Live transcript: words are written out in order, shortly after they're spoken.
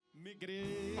mi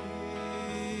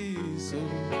Cristo.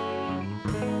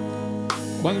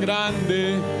 Cuán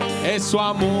grande es su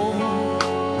amor.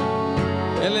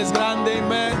 Él es grande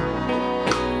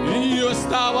y yo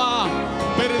estaba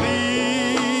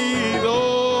perdido,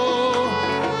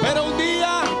 pero un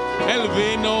día Él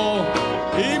vino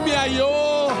y me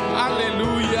halló,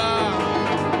 aleluya,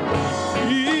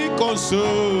 y con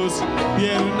sus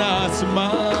tiernas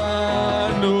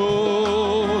manos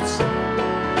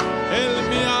Él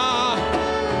me ha,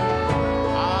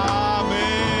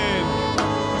 amén,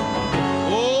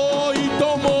 oh, y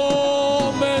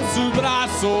tomóme en sus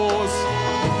brazos,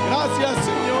 gracias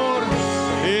Señor,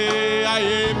 y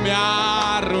ahí me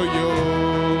arrolló.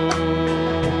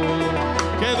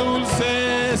 Qué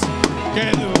dulces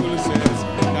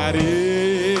caricias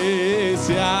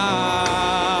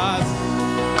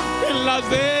en las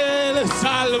del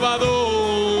Salvador,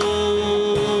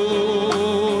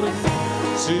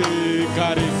 sí,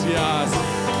 caricias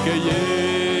que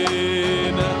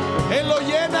llenan. Él lo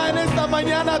llena en esta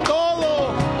mañana todo.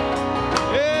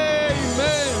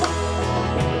 Amén.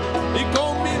 Y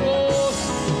con mi voz,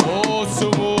 oh, su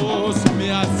voz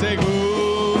me asegura,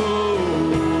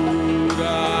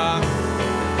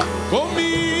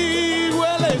 conmigo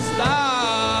Él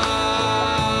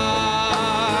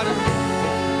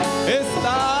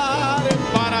estar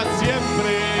para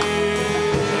siempre.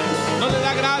 No le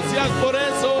da gracias por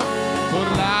eso, por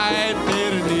la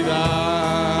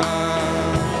eternidad.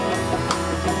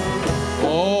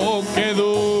 Oh, qué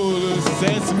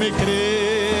dulce es mi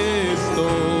Cristo,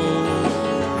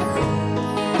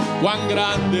 cuán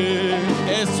grande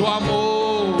es su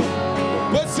amor,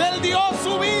 pues Él dio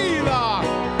su vida,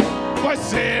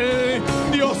 pues Él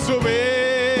dio su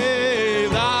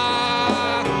vida.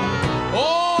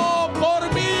 Oh,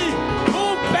 por mí,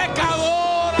 un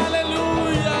pecador,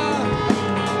 aleluya.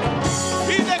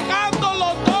 Y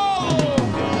dejándolo todo,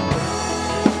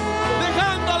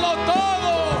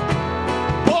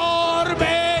 por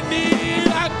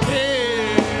venir aquí.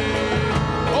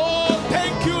 Oh,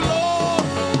 thank you, Lord.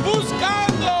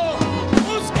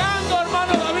 Buscando,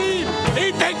 hermano David, y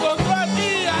te encontró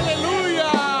aquí,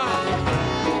 aleluya.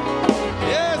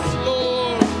 Yes,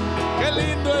 Lord. Qué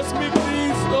lindo es mi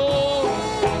Cristo,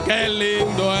 qué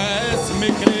lindo es mi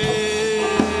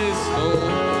Cristo.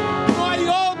 No hay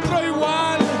otro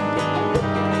igual.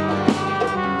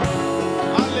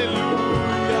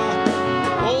 Aleluya.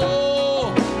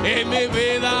 Oh, en mi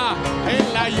vida Él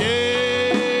la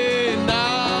llena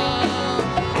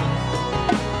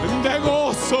de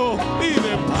gozo y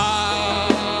de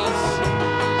paz.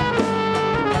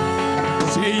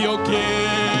 Si yo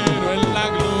quiero en la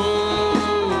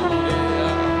gloria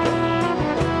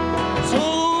su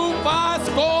paz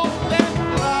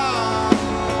contemplar,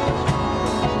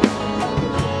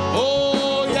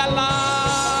 oh, y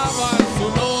alaban su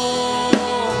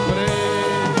nombre,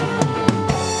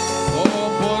 oh,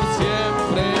 por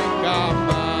siempre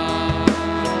jamás.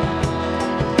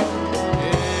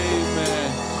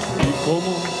 Amen. ¿Y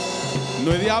cómo no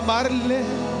he de amarle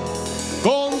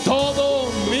con todo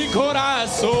mi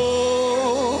corazón?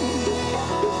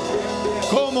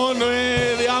 ¿Cómo no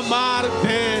he de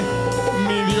amarte,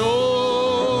 mi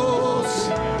Dios?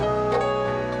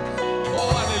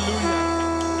 Oh, aleluya.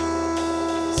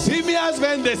 Si me has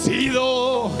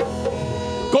bendecido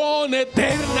con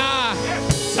eterna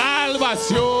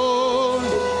salvación,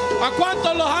 ¿a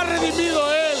cuántos los ha redimido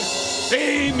Él?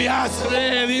 Y me has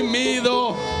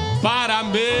redimido para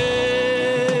mí.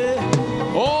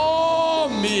 Oh,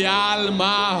 mi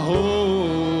alma,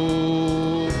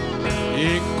 oh,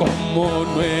 y cómo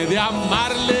no he de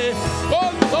amarle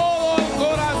con todo el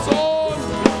corazón.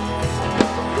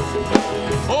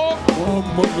 Oh,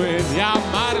 cómo no he de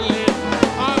amarle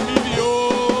a mi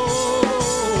Dios.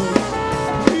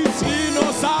 Y si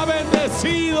nos ha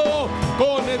bendecido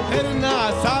con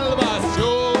eterna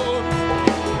salvación,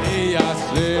 y has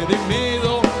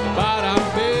redimido para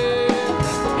mí,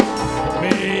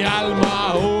 mi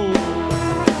alma, oh.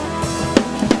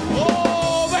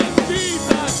 Oh,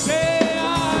 bendita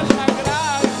sea la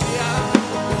gracia,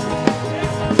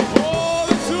 oh,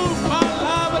 de su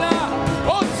palabra,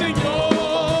 oh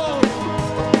Señor.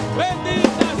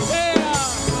 Bendita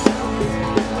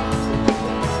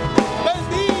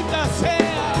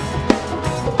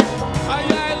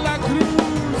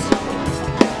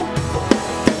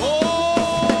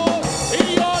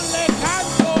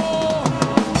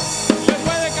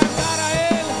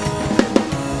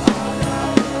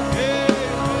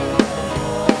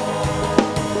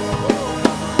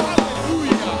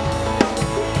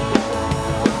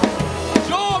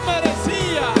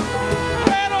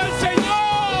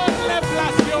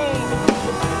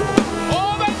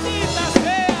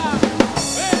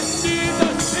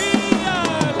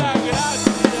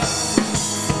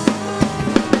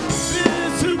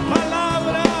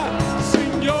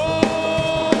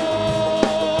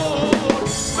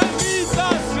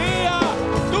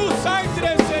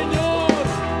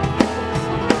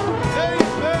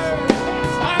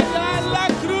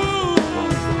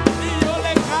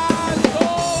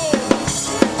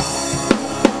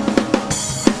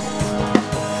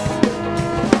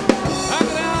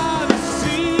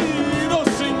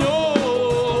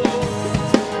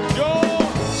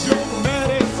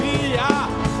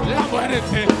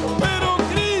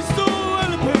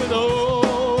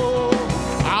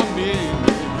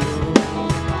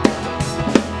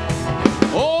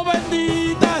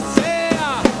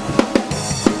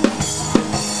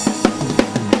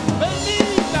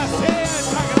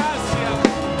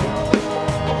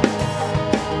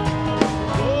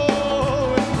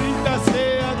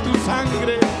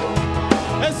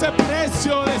ese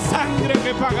precio de sangre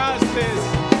que pagaste.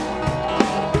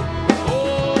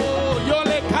 Oh, yo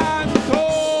le canto,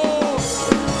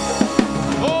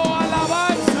 oh,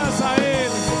 alabanzas a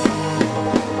Él,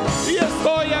 y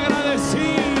estoy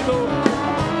agradecido.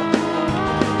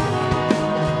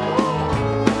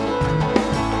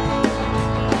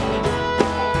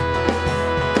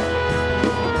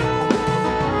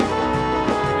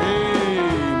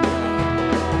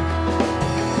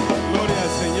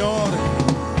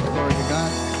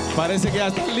 Parece que ya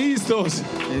están listos.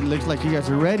 It looks like you guys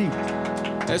are ready.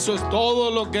 Eso es todo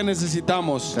lo que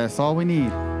necesitamos. That's all we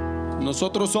need.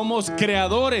 Nosotros somos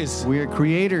creadores, We are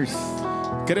creators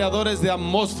creadores de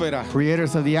atmósfera.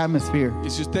 of the atmosphere. Y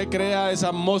si usted crea esa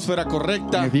atmósfera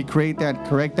correcta, And if you create that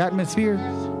correct atmosphere,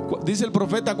 dice el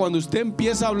profeta, cuando usted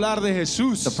empieza a hablar de the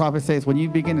Jesús, prophet says, when you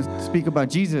begin to speak about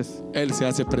Jesus, Él se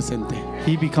hace presente.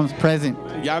 He becomes present.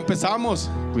 Ya empezamos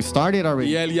We started y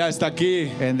already, Él ya está aquí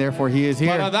and therefore He is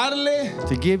para here darle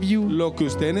to give you lo que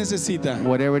usted necesita.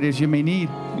 whatever it is you may need.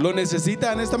 ¿Lo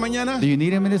necesita en esta mañana? Do you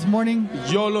need Him in this morning?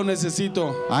 Yo lo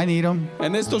necesito. I need Him.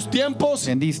 En estos tiempos,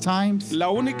 In these times, la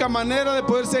única manera de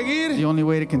poder the seguir only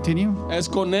way to continue es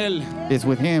con Él. is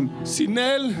with Him. Sin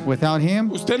Él, Without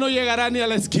Him, usted no llegará ni a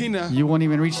la esquina. you won't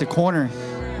even reach the corner.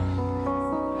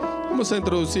 Vamos a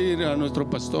introducir a nuestro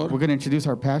pastor We're going to introduce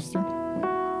our pastor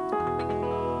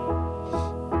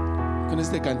con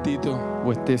este cantito.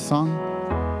 with this song,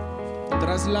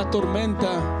 Tras la tormenta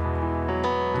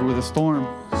Through the Storm.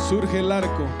 surge el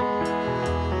arco.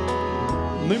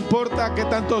 No importa qué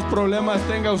tantos problemas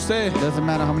tenga usted, Doesn't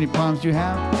matter how many problems you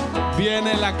have,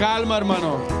 viene la calma,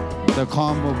 hermano. the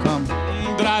calm will come.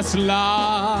 Tras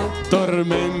la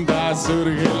tormenta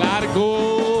surge el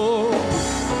arco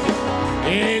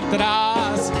y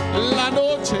tras la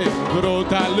noche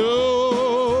brota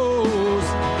luz.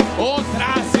 O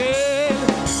tras el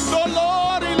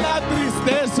dolor y la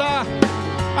tristeza,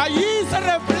 allí se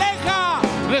refleja,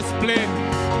 resplende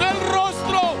el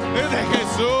rostro de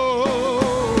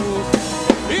Jesús.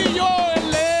 Y yo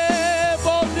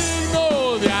elevo un himno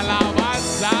de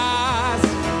alabanzas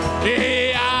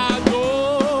y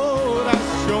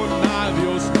adoración a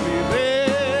Dios mi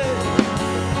Rey.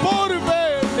 Por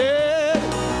venir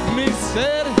mi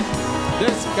ser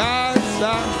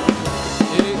descansa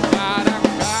y cara a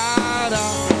cara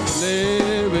le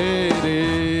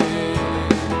veré.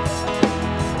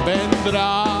 Vendrá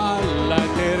la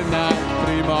eterna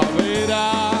primavera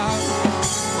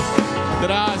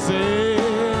tras el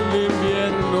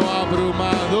invierno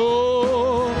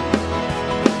abrumador,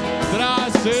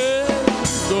 tras el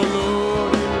dolor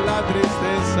y la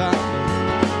tristeza,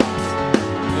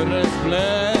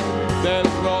 resplende el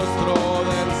rostro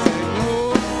del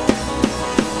Señor.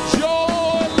 Yo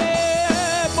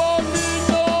elevo un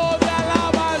himno de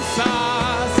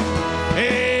alabanzas y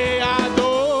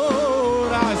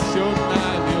adoración a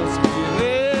Dios mi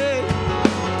Rey.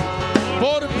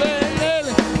 Por ver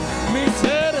mi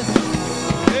ser,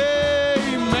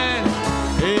 amén,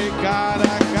 y cara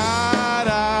a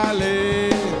cara le.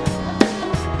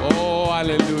 Oh,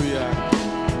 aleluya.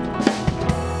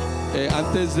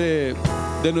 Antes de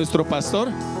nuestro pastor,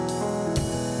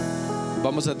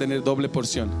 vamos a tener doble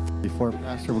porción. Before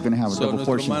pastor, we're going to have a double Nuestro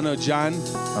portion. hermano Jan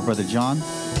Our brother John,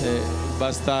 va a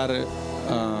estar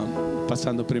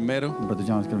pasando primero brother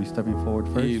John is going to be stepping forward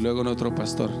y first, luego nuestro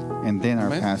pastor. and then our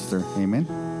Amen. pastor. Amen.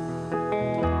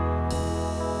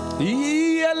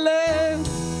 Y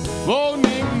elevo un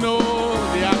himno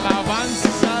de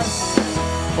alabanzas,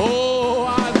 oh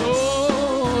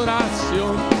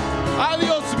adoración a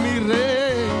Dios mi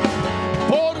Rey.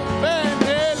 Por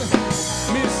venir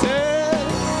mi ser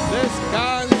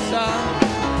descansa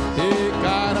y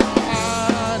cara a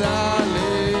cara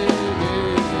le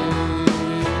veré.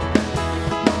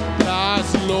 Tras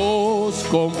los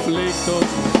conflictos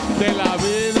de la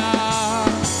vida,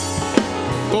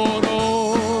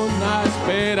 corona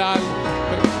esperan.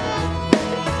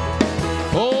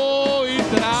 Oh, y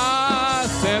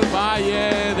tras el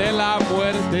valle de la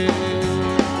muerte,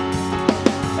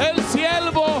 el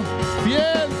siervo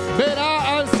fiel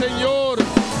verá al Señor.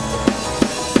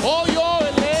 Oh, yo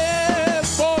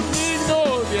elevo un himno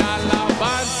de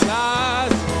alabanzas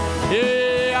y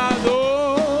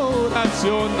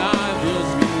adoración a Dios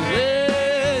mi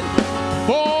Rey.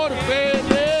 Por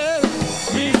venir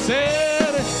mi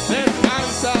ser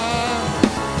descansa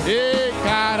y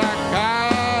cara a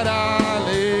cara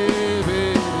le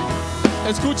veré.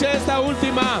 Escuche esta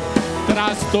última.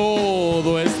 Tras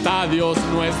todo está Dios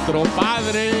nuestro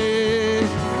Padre.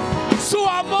 Su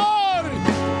amor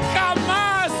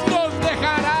jamás nos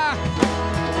dejará.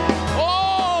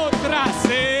 Oh, tras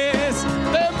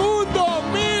este mundo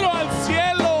miro al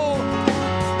cielo.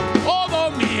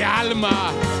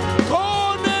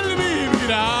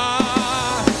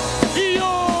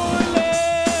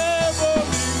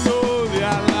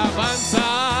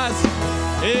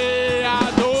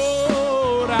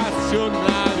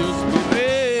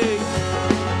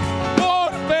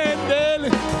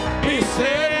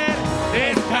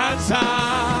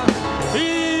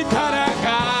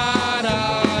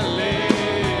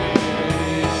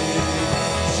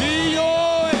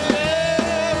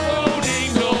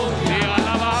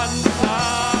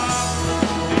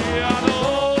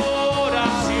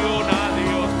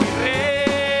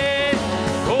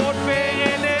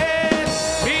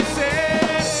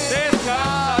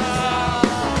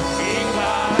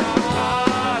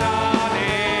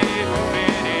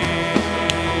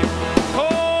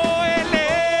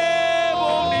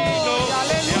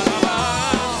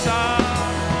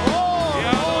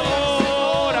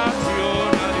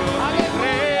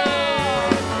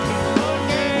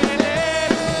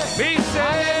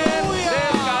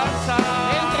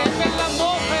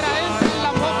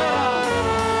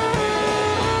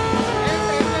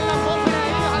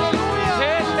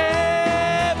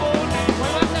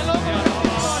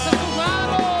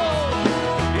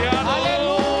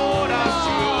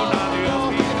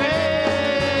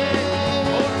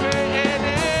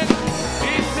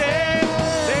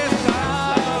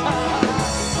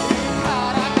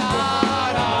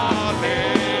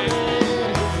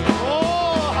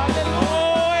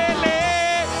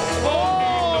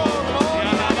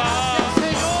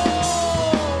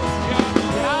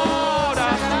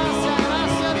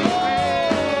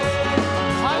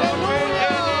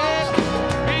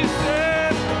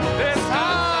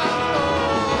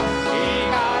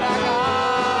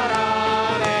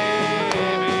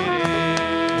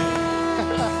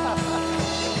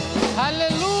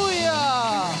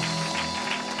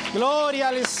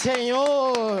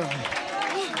 Señor.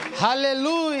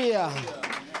 Aleluya.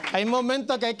 Hay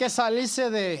momentos que hay que salirse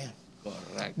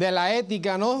de la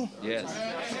ética, ¿no? Yes.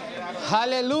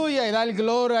 Aleluya, y dar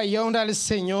gloria y honra al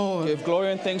Señor. Give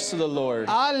glory and thanks to the Lord.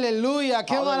 Aleluya,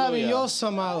 qué Hallelujah. maravilloso,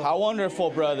 amado. How wonderful,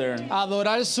 brethren,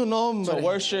 Adorar su to nombre.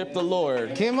 worship the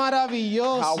Lord. Qué How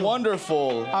maravilloso.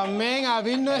 wonderful Amén,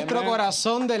 abrir nuestro Amen.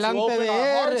 corazón to delante open de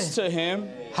our hearts Él. to Him,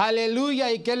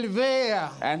 Aleluya, y que Él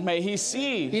vea and may He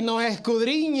see y nos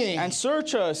escudriñe and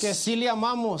search que us, sí le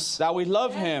amamos, that we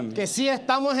love Him, que sí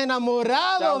estamos that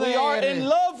enamorados we de are in Él.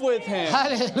 love with Him.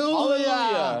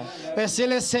 Aleluya.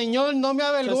 Decirle, Señor, no me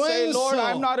To say, Lord,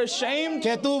 I'm avergüenzo. not ashamed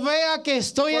Que tú veas que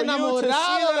estoy for you to see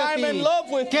enamorado that I'm de in ti. love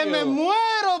with Que you. me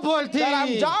muero por ti. that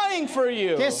I'm dying for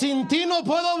you, Que sin ti no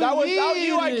puedo that without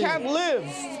you I vivir. can't live.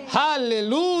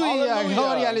 Aleluya. Hallelujah.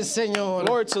 Gloria al Señor.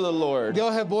 Glory to the Lord.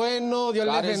 Dios es bueno. Dios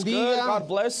God les is good. bendiga. God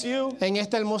bless you. En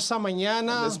esta hermosa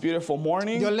mañana. This beautiful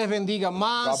morning. Dios les bendiga God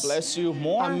más. bless you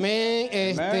more. Amén.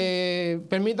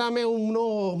 Permítame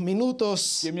unos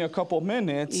minutos Give me a couple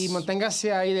minutes y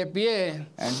manténgase ahí de pie.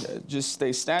 and just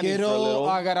stay standing for a Quiero little.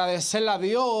 agradecerle a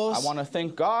Dios. I want to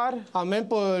thank God Amén,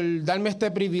 por darme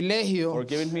este privilegio for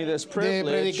giving me this de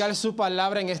privilege predicar su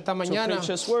palabra en esta to mañana. preach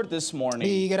His word this morning.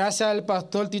 Y gracias al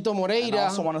pastor Tito And I Moreira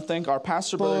also want to thank our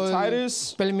pastor, por Brother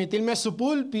Titus, permitirme su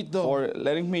púlpito for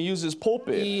letting me use his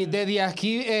pulpit y desde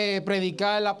aquí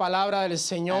predicar la palabra del and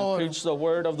Señor. preach the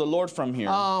word of the Lord from here.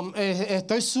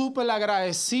 Estoy súper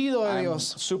agradecido de I'm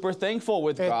Dios. super thankful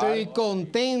with Estoy God.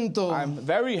 contento. I'm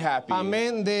very happy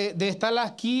Amén, de estar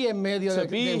aquí en medio to de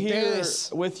be here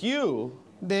ustedes. with you,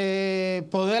 De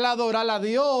poder adorar a to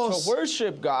Dios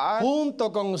worship God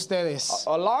junto con ustedes.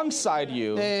 alongside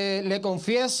you. Le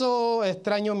confieso,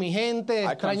 extraño mi gente, I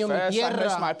extraño mi confess, I miss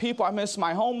tierra, my people, I miss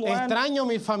my homeland, extraño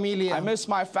mi familia. I miss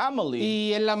my family.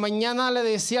 Y en la mañana le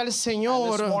decía al And this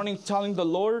Señor, morning telling the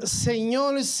Lord,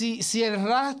 Señor, si el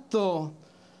rapto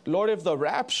Lord, if the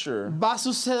rapture va a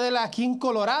suceder aquí en will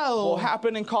Colorado,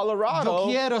 happen in yo Colorado,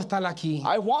 quiero estar aquí.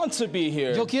 I want to be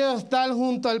here. Yo quiero estar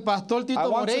junto al pastor I Tito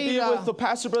want to be Moreira, with the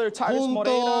pastor, Brother Titus junto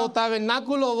Moreira,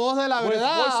 Tabernáculo Voz de la with Voice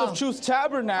Verdad, of Truth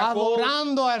Tabernacle,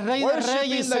 adorando al Rey de Reyes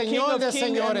worshiping y the King Señor of de Kings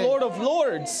and Señores. Lord of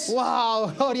Lords.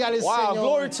 Wow, gloria al Wow, Señor.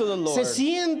 glory to the Lord. Se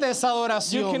siente esa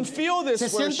adoración. You can feel this Se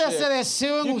siente worship. ese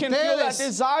deseo en You can feel that ustedes.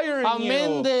 desire in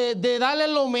Amén, you de darle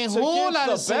lo to mejor give al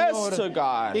the best Señor. to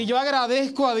God. Y yo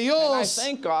agradezco a And I Dios.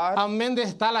 thank God Amén, de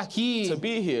estar aquí. to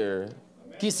be here.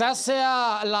 Quizás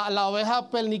sea la oveja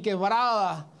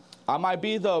perniquebrada I might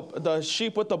be the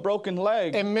sheep with the broken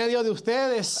leg en medio de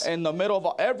ustedes, in the middle of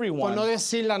por no everyone.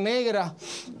 decir la negra,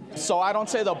 So I don't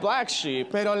say the black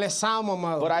sheep, pero les amo,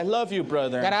 amado. but I love you,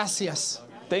 brother. Gracias,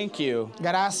 Thank you.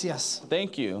 gracias.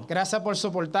 Thank you. Gracias por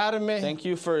soportarme Thank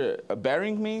you for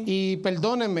bearing me y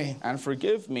perdónenme. and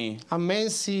forgive me Amén,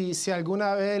 si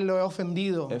alguna vez lo he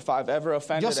ofendido. if I've ever Yo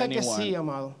offended sé que sí, anyone.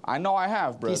 amado. I know I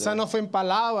have, Quizás brother. no fue en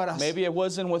palabras, Maybe it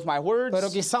wasn't with my words, pero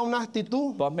quizá una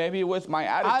actitud. but maybe with my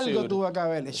Algo attitude. tuve que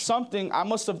haber hecho. Something, I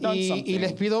must have done Y les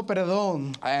something. pido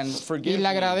perdón. And Y forgive le me.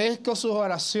 agradezco sus And I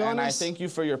oraciones. thank you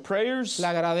for your prayers. Le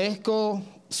agradezco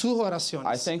sus I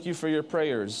oraciones. thank you for your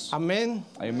prayers. Amén.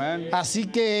 Amen. Así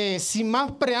que sin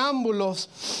más preámbulos,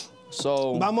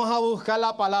 So, vamos a buscar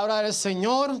la palabra del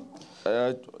Señor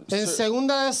en sir, 2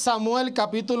 de Samuel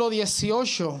capítulo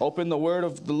 18. open the word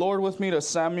of the Lord with me to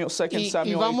Samuel, 2 Y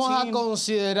Samuel vamos a 18.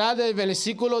 considerar del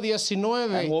versículo And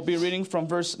 19 we'll be reading from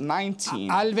verse 19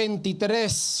 al to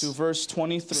 23. verse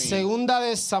 23. Segunda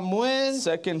de Samuel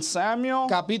 2 Samuel,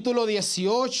 capítulo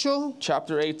 18,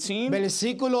 chapter 18,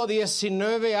 versículo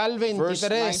 19 al verse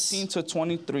 23. 19 to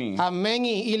 23. Amén.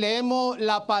 Y leemos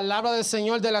la palabra del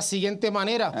Señor de la siguiente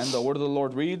manera. And the word of the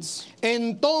Lord reads,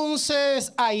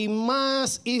 Entonces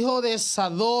Ahimás, hijo de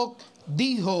Sadoc,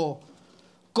 dijo: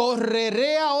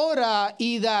 Correré ahora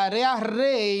y daré al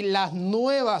rey las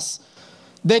nuevas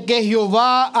de que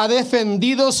Jehová ha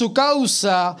defendido su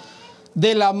causa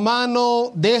de la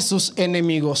mano de sus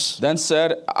enemigos. Then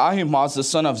said Ahimaaz the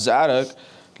son of Zadok,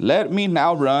 Let me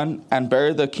now run and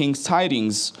bear the king's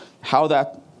tidings, how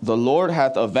that the Lord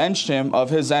hath avenged him of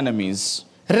his enemies.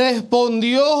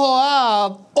 Respondió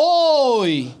Joab: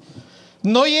 Hoy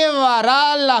no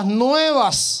llevarás las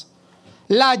nuevas,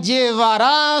 las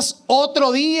llevarás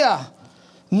otro día.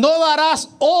 No darás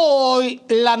hoy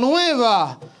la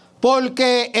nueva,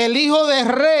 porque el hijo del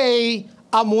rey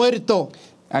ha muerto.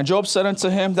 And Job said unto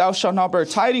him, Thou shalt not bear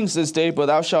tidings this day, but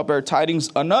thou shalt bear tidings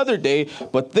another day.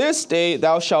 But this day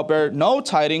thou shalt bear no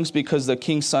tidings, because the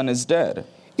king's son is dead.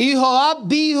 Y Joab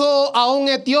dijo a un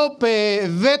etíope: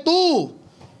 Ve tú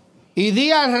y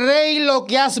di al rey lo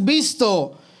que has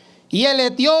visto. Y el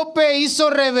etíope hizo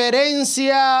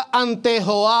reverencia ante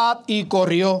Joab y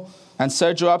corrió. And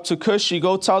said Joab to Cushi,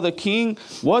 Go tell the king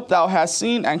what thou hast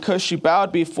seen. And Cushi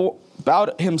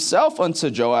bowed himself unto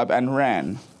Joab and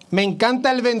ran. Me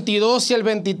encanta el 22 y el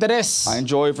 23. I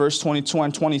enjoy verse 22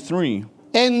 and 23.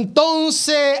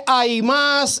 Entonces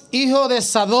Ahimaas, hijo de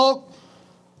Sadoc,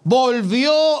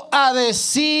 volvió a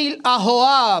decir a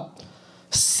Joab: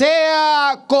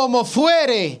 sea como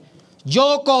fuere,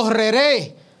 yo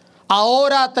correré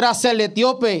ahora tras el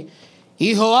etíope.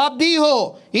 Y Joab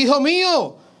dijo: hijo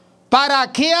mío,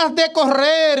 ¿para qué has de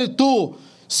correr tú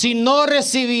si no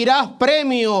recibirás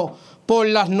premio por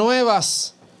las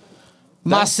nuevas?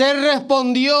 Mas él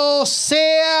respondió: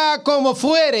 sea como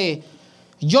fuere,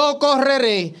 yo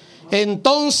correré.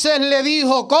 Entonces le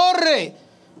dijo: corre.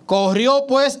 Corrió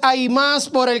pues Ahimaas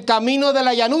por el camino de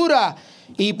la llanura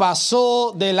y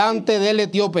pasó delante del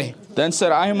etíope. Then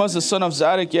said Ahimaaz the son of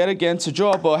Zadok yet again to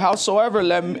Joab, But howsoever,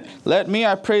 let me,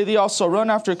 I pray thee, also run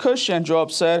after Cush. And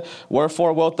Joab said,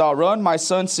 Wherefore wilt thou run, my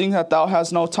son, seeing that thou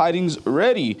hast no tidings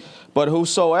ready? But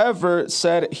whosoever,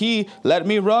 said he, let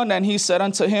me run. And he said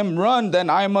unto him, Run. Then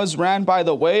Ahimaaz ran by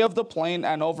the way of the plain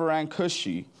and overran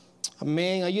Cushi.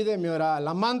 Amén. Ayúdeme a orar.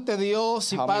 Amante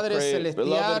Dios y Help me Padre pray.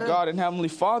 Beloved God Celestial, and Heavenly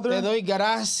te Father, doy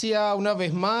gracias una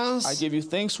vez I más give you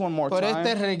thanks one more por este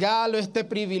time regalo, este for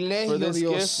privilegio, this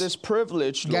gift, Dios. this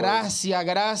privilege, Lord.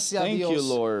 Gracias, Thank you, Dios.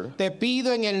 Lord. Te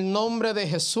pido en el nombre de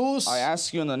Jesús I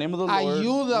ask you in the name of the Lord, in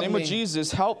the name of Ayúdame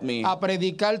Jesus, help me a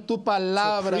predicar tu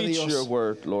palabra, to preach Dios. your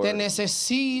word, Lord. Te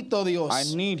necesito, Dios.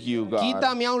 I need you, God.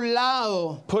 Quítame a un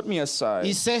lado Put me y aside,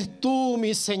 sé tú,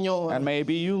 mi Señor, and may it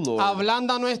be you, Lord.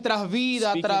 hablando a nuestras vidas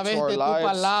a Speaking través to our de tu lives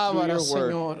palabra, through your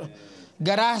Señor.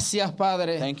 Gracias,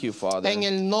 Padre. Thank you, Father. En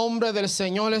el nombre del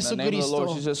Señor In the name of the Lord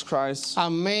Jesucristo. Jesus Christ.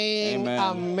 Amén, Amen.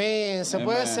 amén. Se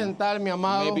puede Amen. sentar, mi You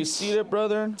amado. may be seated,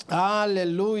 brethren.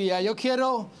 Aleluya. Yo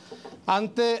quiero,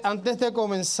 antes de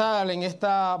comenzar en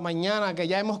esta mañana que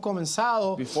ya hemos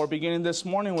comenzado, Before beginning this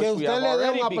morning, which que we usted have le dé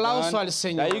already un aplauso begun, al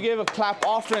Señor. that you give a clap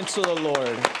offering to the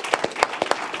Lord.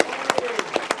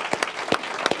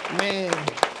 amén.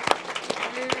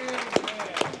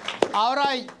 Ahora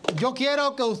yo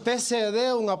quiero que usted se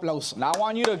dé un aplauso. Now I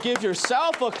want you to give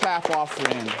yourself a clap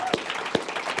offering.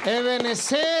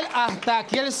 Ebenecer, hasta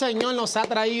aquí el Señor nos ha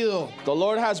traído. The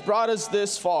Lord has brought us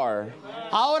this far.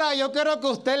 Ahora yo quiero que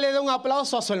usted le dé un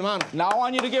aplauso a su hermano. Now I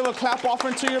want you to give a clap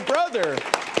offering to your brother.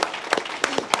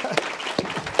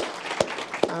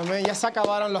 Amén. Ya se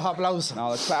acabaron los aplausos.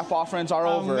 Now the clap offerings are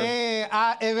over. Amén.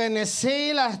 A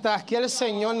Ebenecer, hasta aquí el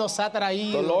Señor nos ha The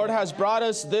traído. Lord has brought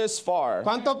us this far.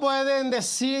 ¿Cuánto pueden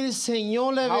decir,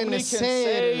 Señor How many can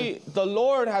say, Ebenecer? the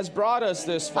Lord has brought us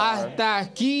this far? Hasta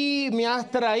aquí me has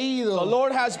The traído.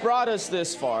 Lord has brought us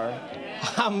this far.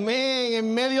 Amén.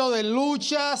 En medio de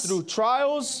luchas, Through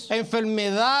trials, through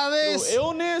enfermedades,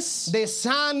 illness,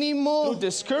 desánimo, through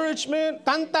discouragement,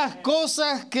 tantas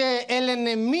cosas que el so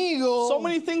enemigo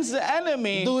many things the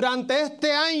enemy durante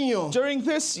este año during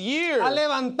this year ha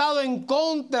levantado en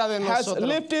contra de has nosotros.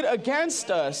 lifted against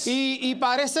us. Y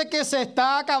parece que se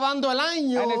está acabando el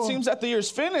año And it seems that the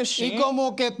year's y finishing,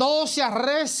 como que todo se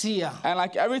arrecia. and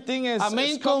like everything is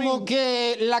Amén, coming, como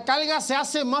que la carga se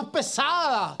hace más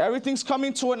pesada. everything's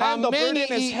coming to an end, the Amén,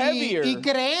 burden is heavier, y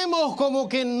creemos como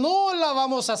que no la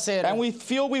vamos a hacer. and we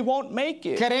feel we won't make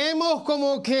it. Creemos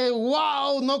como que,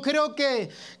 wow, no creo que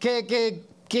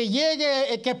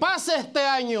llegue, que pase este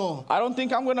año. I don't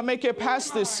think I'm going to make it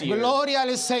past this year. Gloria al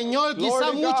Señor. Glory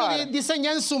Quizás to muchos God. dicen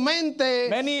ya en su mente,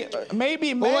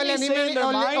 Maybe o el, many say in their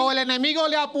mind, o el enemigo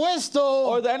le ha puesto,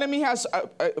 or the enemy has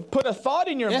put a thought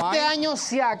in your este mind, año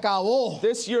se acabó.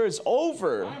 this year is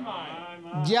over.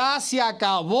 Ya se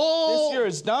acabó. This year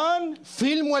is done.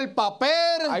 Firmo el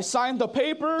papel. I signed the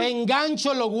paper.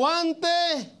 Engancho los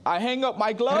guantes. I hang up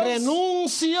my gloves.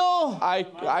 Renuncio.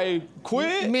 I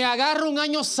quit. Me agarro un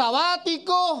año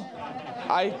sabático.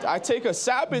 I take a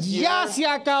Sabbath year. Ya se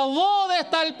acabó de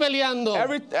estar peleando.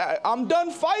 I'm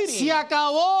done Se fighting.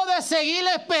 acabó de seguir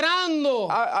esperando.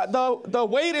 The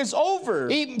wait is over.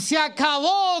 Y se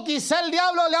acabó. Quizá el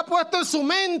diablo le ha puesto en su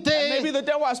mente. Maybe the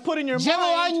devil has put in your Llevo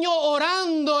mind. años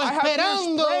orando, I have years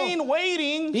esperando. praying,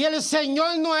 waiting, Y el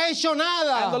Señor no ha hecho and the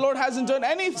nada. Lord hasn't done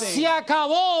anything. Se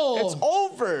acabó. It's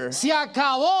over. Se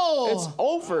acabó. It's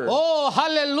over. Oh,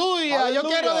 aleluya. Yo Hallelujah.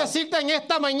 quiero decirte en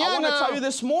esta I want to tell you mañana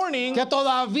this morning que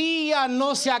todavía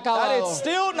no se ha that acabado. it's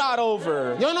still not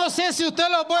over. Yo no sé si usted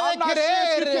lo puede I'm not sure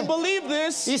if you can creer believe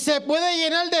this. y se puede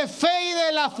llenar de fe y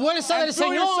de la fuerza And del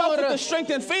fill yourself with the Señor strength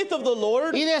and faith of the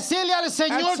Lord. y decirle al And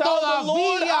Señor tell the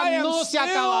Lord, I todavía am no se ha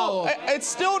acabado. it's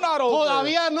still not over.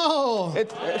 Todavía no.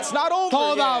 It's not over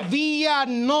yet. Todavía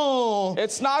no.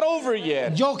 It's not over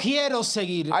yet. Yo quiero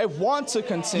seguir. I want to Y en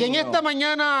continue. esta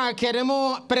mañana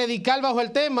queremos predicar bajo el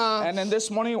tema, And then this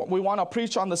morning we want to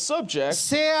preach on the subject,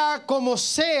 sea como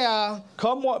sea,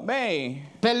 come what may,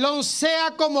 perdón,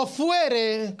 sea como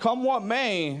fuere, come what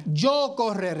may, yo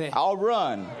correré. I'll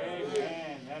run.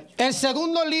 El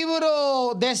segundo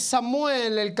libro de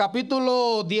Samuel, el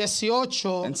capítulo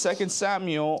 18. In 2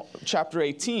 Samuel chapter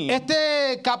 18,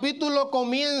 Este capítulo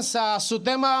comienza su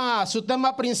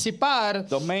tema principal,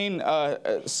 the main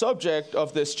subject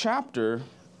of this chapter,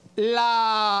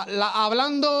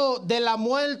 hablando de la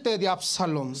muerte de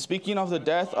Absalón. speaking of the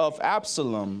death of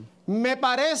Absalom. Me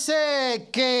parece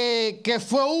que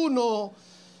fue uno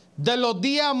de los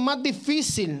días más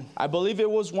difíciles I believe it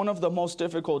was one of the most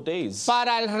difficult days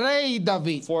para el rey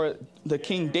David. for the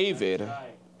King David.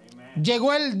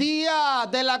 Llegó el día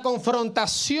de la The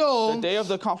confrontación day of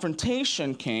the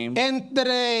confrontation came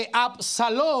entre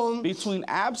Absalón. between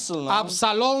Absalom.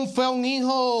 Absalón fue un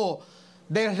hijo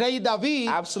del rey David,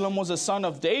 Absalom was a son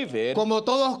of David, como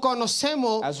todos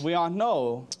conocemos, as we all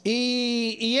know.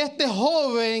 y este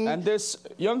joven And this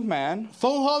young man fue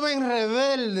un joven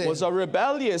rebelde, was a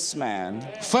rebellious man,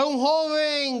 fue un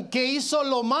joven que hizo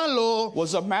lo malo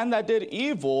was a man that did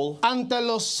evil ante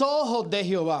los ojos de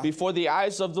Jehová. before the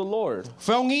eyes of the Lord.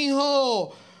 Fue un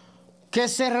hijo que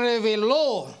se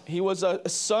rebeló He was a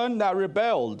son that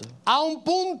rebelled a un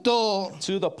punto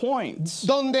to the point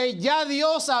donde ya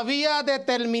Dios había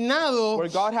determinado where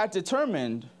God had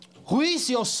determined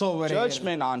juicio sobre él.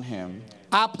 judgment on him.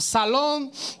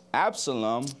 Absalón,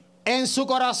 Absalom, en su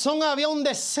corazón había un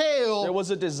there deseo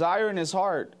was a desire in his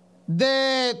heart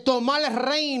de tomar el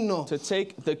reino, to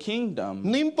take the kingdom.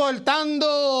 no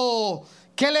importando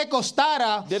qué le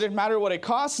costara, Didn't matter what it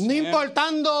cost no him.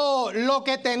 importando lo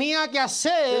que tenía que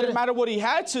hacer, Didn't matter what he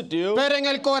had to do. pero en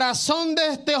el corazón de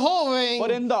este But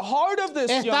joven in the heart of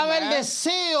this young estaba el man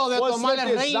deseo de was tomar the el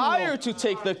desire reino, to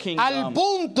take the al kingdom to the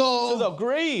punto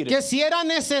grade que si era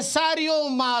necesario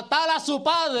matar a su where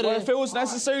padre if it was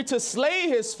necessary to slay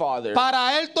his father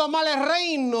para él tomar el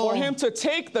reino, for him to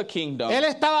take the kingdom, él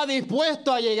estaba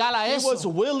dispuesto a llegar a he was eso.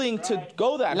 willing to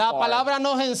go that La far. palabra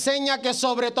nos enseña que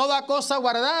sobre toda cosa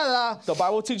guardada, The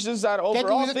Bible teaches that que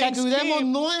over all things cuidemos keep,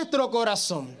 nuestro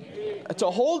corazón, to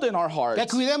hold in our que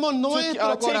hearts, cuidemos to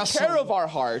nuestro take care corazón. of our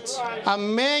hearts.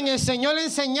 Amén. El Señor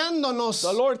enseñándonos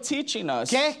The Lord teaching us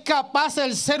que es capaz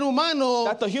el ser humano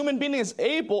that the human being is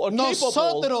able or capable,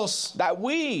 nosotros that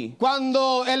we,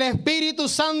 cuando el Espíritu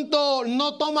Santo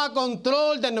no toma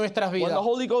control de nuestras when the vidas.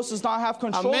 Holy Ghost does not have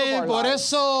control Amén. of our Por lives.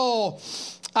 eso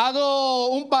hago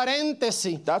un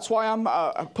paréntesis. That's why I'm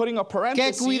putting a Que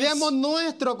parenthesis cuidemos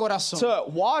nuestro corazón. to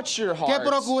watch your Que heart.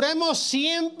 procuremos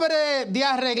siempre de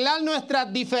arreglar nuestras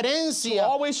To diferencias.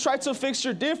 always try to fix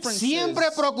your differences. Siempre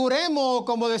procuremos,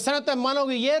 como decía nuestro hermano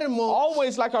Guillermo,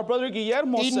 Always, like our brother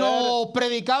Guillermo y said, nos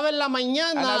predicaba en la and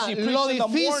mañana, as he lo preached in the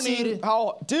morning, difícil.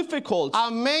 how difficult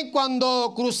Amén.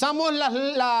 Cuando cruzamos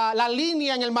la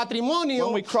línea en el matrimonio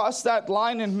when we cross that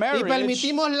line in y marriage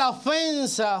permitimos la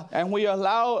ofensa, and we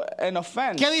allow an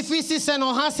offense. qué difícil se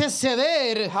nos hace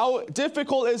ceder How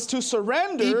difficult it is to y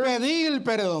surrender pedir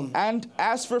perdón. and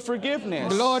ask for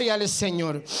forgiveness. Gloria al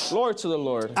Señor. Glory to the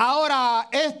Lord. Ahora,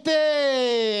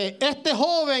 este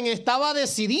joven estaba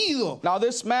decidido Now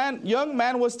this young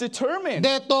man was determined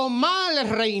de tomar el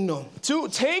reino. to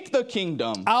take the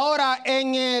kingdom. Ahora,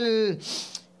 en el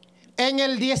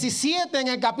 17, en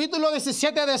el capítulo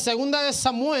 17 de Segunda de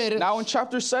Samuel, Now in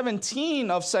chapter 17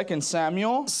 of 2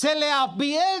 Samuel, se le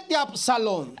advierte a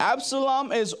Absalón.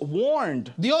 Absalom is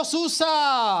warned. Dios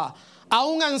usa a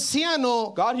un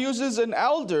anciano God uses an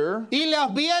elder y le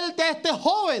advierte a este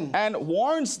joven, and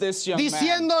warns this young man,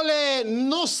 diciéndole,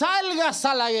 no salgas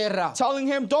a la guerra. telling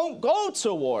him, don't go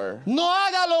to war. No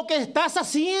haga lo que estás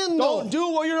haciendo. Don't do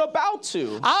what you're about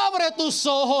to. Abre tus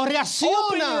ojos, Open your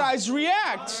reacciona. eyes,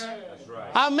 react.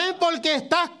 Amén, porque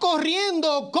estás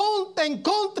corriendo en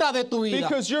contra de tu vida.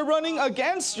 Because you're running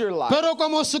against your life. Pero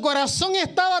como su corazón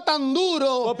estaba tan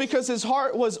duro, But because his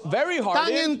heart was very tan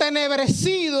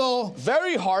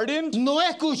hardened, no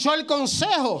escuchó el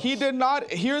consejo. he did not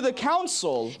hear the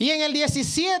counsel. Y en el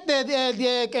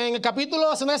 17, en el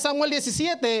capítulo de Samuel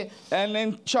 17, And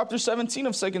in chapter 17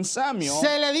 of 2 Samuel,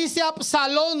 se le dice a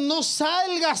Absalón, no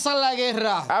salgas a la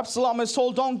guerra. Absalom is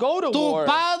told, don't go to Tu war.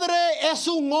 padre es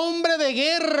un hombre de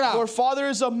guerra Your father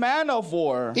is a man of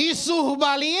war, y sus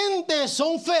valientes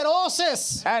son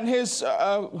feroces. and his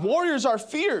warriors are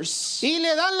fierce. Y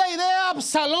le dan la idea a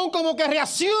Absalón como que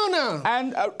reacciona.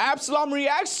 And Absalom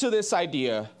reacts to this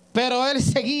idea, Pero él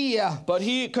seguía. but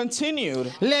he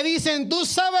continued. Le dicen, tú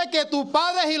sabes que tu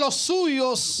padre y los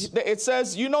suyos It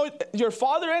says, you know, your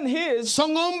father and his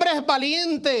son hombres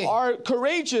valientes are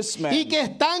courageous y men, que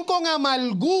están con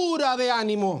amargura de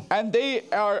ánimo. and they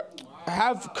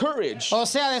have courage. O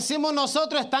sea, decimos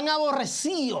nosotros, están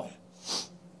aborrecidos.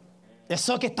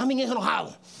 Eso es que están bien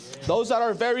enojados. Those that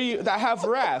have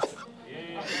wrath.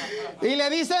 Y le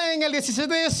dicen en el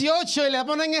 17-18 y le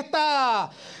ponen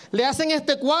le hacen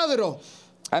este cuadro.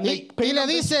 And they Y paint le up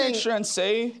this dicen, picture and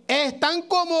say, están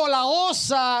como la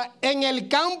osa en el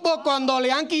campo cuando le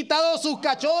han quitado sus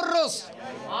cachorros.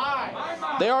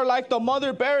 they are like the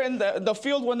mother bear in the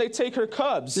field when they take her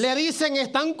cubs. Le dicen,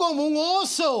 están como un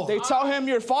oso. They tell him,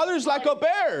 your father's like a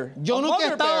bear. Yo a nunca he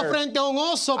mother estado bear. frente a un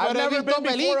oso, I've pero he never visto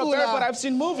been before a bear, but películas. I've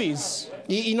seen movies.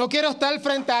 Y no quiero estar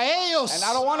frente a ellos. And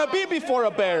I don't want to be before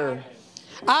a bear.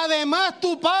 Además,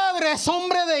 tu padre es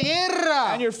hombre de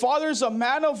guerra. And your father's a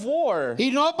man of war. Y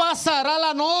no pasará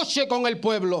la noche con el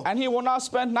pueblo. And he will not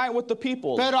spend night with the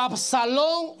people. Pero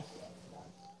Absalón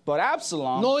But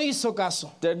Absalom no hizo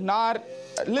caso. did not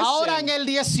listen. Ahora en el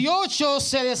 18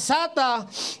 se desata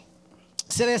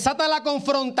la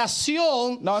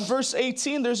confrontación. Now in verse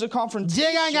 18, there's a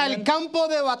confrontation. Llegan al campo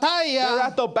de They're batalla.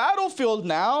 at the battlefield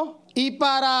now. Y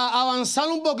para avanzar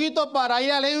un poquito, para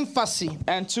ir al énfasis,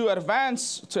 And to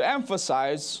advance, to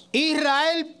emphasize,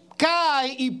 Israel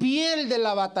cae y pierde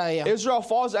la batalla. Israel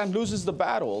falls and loses the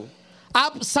battle.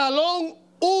 Absalón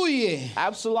huye,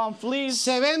 Absalom flees.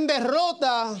 se ve en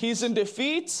derrota He's in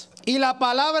defeat. y la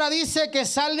palabra dice que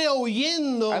sale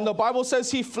huyendo And the Bible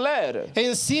says he fled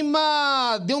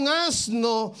encima de un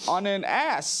asno on an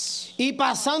ass. y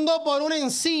pasando por una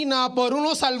encina, por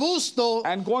unos arbustos.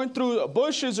 And going through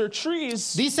bushes or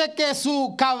trees, Dice que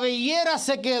su cabellera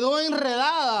se quedó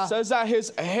enredada says that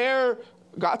his hair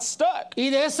got stuck. y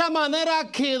de esa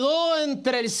manera quedó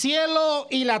entre el cielo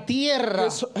y la tierra.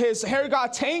 His hair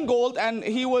got tangled and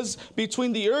he was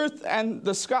between the earth and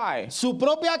the sky. Su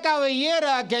propia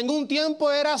cabellera, que en un tiempo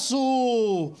era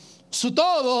su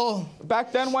todo,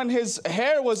 Back then when his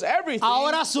hair was everything,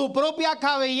 ahora su propia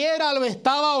cabellera lo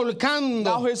estaba ahorcando.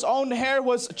 now his own hair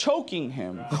was choking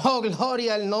him. Oh,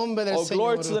 gloria al nombre del Oh,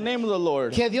 glory to the Señor. name of the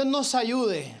Lord. Que Dios nos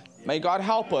ayude. May God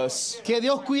help us. Que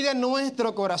Dios cuide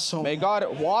nuestro corazón. May God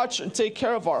watch and take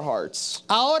care of our hearts.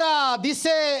 Ahora dice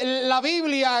la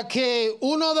Biblia que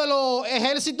uno de los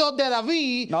ejércitos de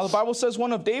David, Now the Bible says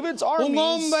one of David's un armies,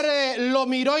 hombre lo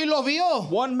miró y lo vio.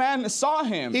 one man saw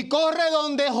him. Y corre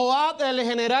donde Joab, el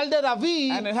general de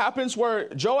David, And it happens where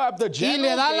Joab, the y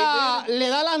general of David, le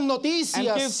da las and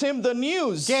noticias gives him the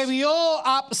news que vio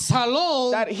a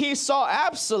Absalón that he saw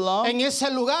Absalom en ese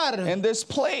lugar. in this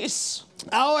place.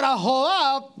 Ahora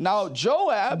Joab Now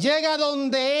Joab, llega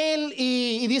donde él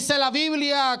y dice la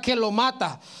Biblia que lo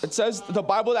mata. it says the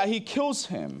Bible that he kills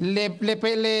him. Le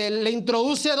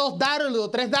introduce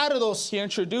tres dardos He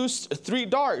introduced 3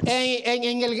 darts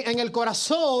en el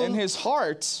corazón in his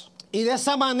heart, y de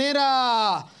esa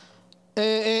manera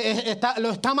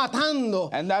lo está matando.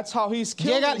 and that's how he's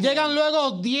killing Llegan him.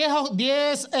 luego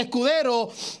 10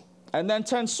 escuderos, And then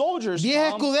 10 soldiers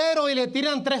 10 come escuderos y le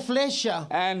tiran 3 flechas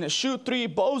and shoot 3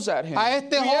 bows at him. a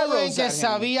este 3 joven arrows que at se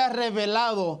him. había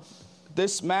revelado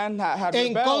This man had en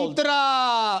rebelled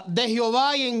contra de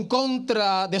Jehová y en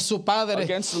contra de su padre.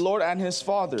 against the Lord and his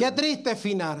father. Qué triste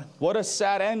final. What a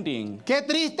sad ending. Qué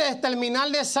triste es terminar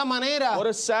de esa manera. What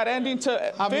a sad ending to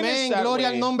finish Amén. that Gloria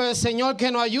way. al nombre del Señor. Que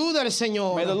nos ayude el May the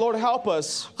Señor. Lord help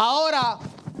us. Ahora,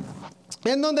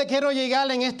 en donde quiero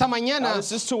llegar en esta Now, mañana.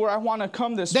 this is to where I want to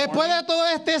come this Después morning. de todo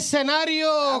este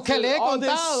escenario que After le he all this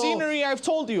contado, scenery I've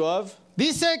told you of,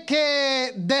 dice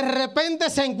que de repente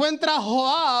se encuentra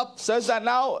Joab says that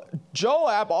now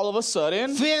Joab all of a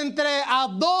sudden frente a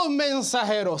 2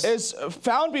 mensajeros. is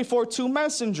found before 2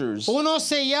 messengers. Uno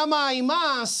se llama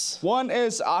Aimás One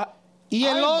is y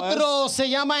el Ahimaaz, otro se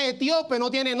llama Etíope, no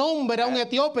tiene nombre, era un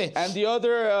etíope. and the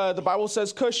other, the Bible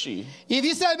says Cushi. Y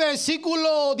dice el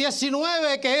versículo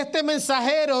 19 que este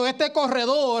mensajero, este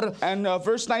corredor, And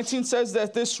verse 19 says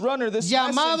that this runner, this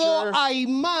llamado messenger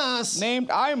Aimás, named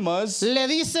Ahimaaz, le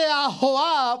dice a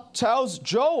Joab, tells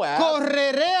Joab,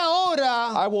 correré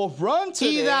ahora I will run y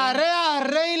today daré al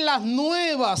rey las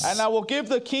nuevas and I will give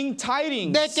the king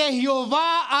tidings de que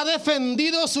Jehová ha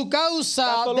defendido su causa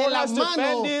that the de Lord las has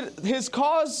manos defended his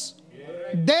cause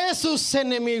de sus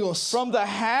enemigos. from the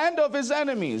hand of his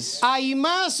enemies.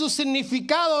 Ahimaaz, su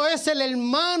significado es el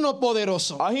hermano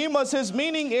poderoso. Ahimaaz, his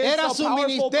meaning is Era a su powerful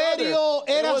ministerio, brother.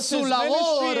 It era was su his labor.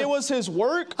 ministry, it was his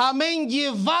work Amén.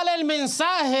 Llevar el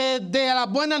mensaje de las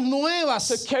buenas to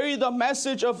nuevas. carry the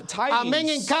message of Amén.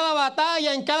 En tidings cada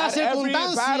batalla, en cada at every battle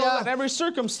and circunstancia. every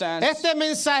circumstance. Este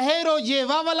mensajero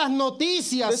llevaba las This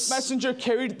noticias. messenger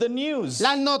carried the news.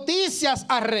 Las noticias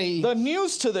al rey. The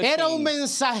news to the Era un king.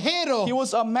 mensajero. He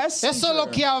was a messenger. Eso es lo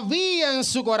que había en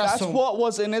su That's corazón. what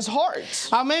was in his heart.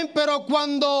 Amén. Pero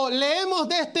cuando leemos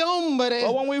de este hombre,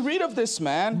 But when we read of this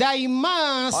man, de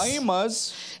Ahimaaz,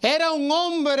 Ahimaaz era un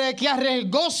hombre que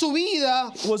arriesgó su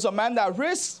vida was a man that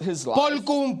risked his life por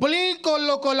cumplir con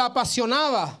lo que le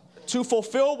apasionaba. to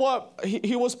fulfill what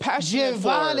he was passionate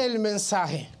Llevar for, el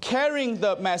mensaje. carrying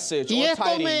the message Y or esto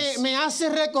tidings. me hace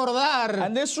recordar,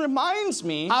 And this reminds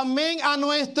me amén, a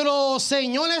nuestro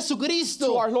Señor to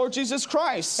Jesucristo. our Lord Jesus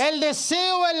Christ. El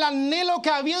deseo, el anhelo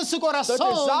que había en su The corazón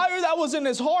desire that was in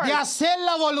his heart de hacer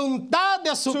la voluntad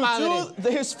de su to Padre. do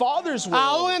his Father's will,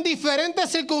 Aún en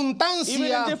diferentes even in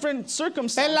circunstancias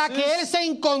different en las que él circumstances. se He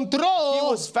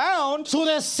encontró, was found. su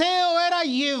deseo era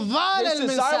llevar His el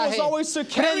desire was mensaje, always to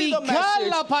carry the predicar message,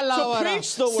 la to palabra,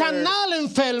 preach the word, sanar al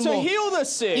enfermo. to heal the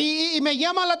sick. Y me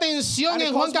llama la atención And it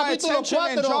en Juan calls my capítulo attention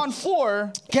in 4 John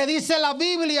 4 que dice la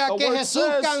Biblia The que word Jesús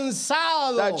says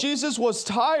cansado, that Jesus was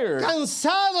tired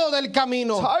del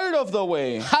camino, of the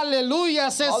way.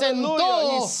 aleluya, se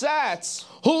Hallelujah. He sentó sat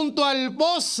junto al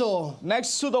pozo.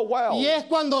 next to the well. Y es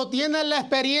cuando tiene la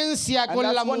experiencia And con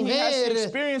la that's when he has the mujer,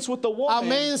 experience with the woman,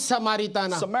 amén,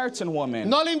 samaritana. Samaritan woman.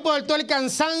 No le importó el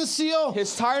cansancio,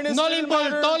 His tiredness no le didn't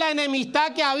importó matter. la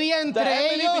enemistad que había The entre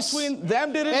enmity ellos. between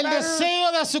them didn't El matter.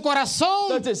 deseo de su The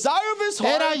corazón desire of his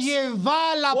era heart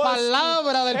llevar la was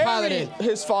palabra to del Padre. carry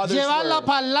his Father's Llevar la word.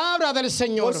 palabra del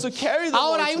Señor. Was to carry the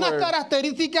Ahora hay Lord's una word.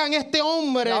 característica en este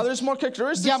hombre Now there's more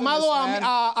characteristics in llamado this man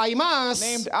Ahimaaz.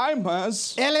 named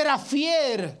Ahimaaz. Él era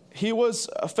fiel, He was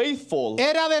faithful.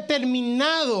 era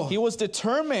determinado, He was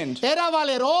determined. era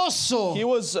valeroso. He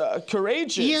was Y en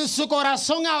courageous. su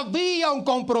corazón había un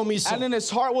compromiso. And in his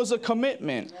heart was a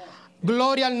commitment.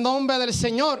 Gloria al nombre del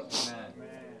Señor.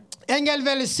 En el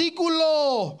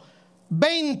versículo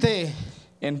 20,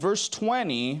 In verse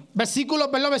 20,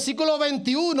 versículo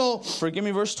 21, forgive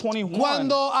me, verse 21.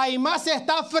 cuando Ahimaaz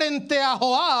está frente a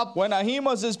Joab, When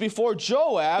Ahimaaz is before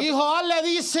Joab, y Joab le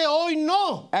dice, hoy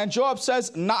no, and Joab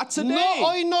says, not no, today.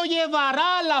 hoy no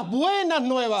llevará las buenas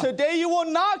nuevas, Today you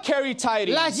will not carry las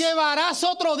tidings. llevarás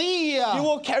otro día. You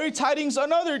will carry tidings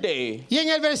another day. Y en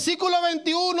el versículo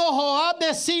 21, Joab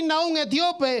designa a un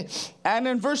etíope, And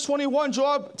in verse 21,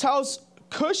 Joab tells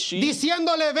Cushi,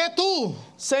 diciéndole, ve tú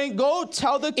saying, go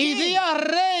tell the y di king al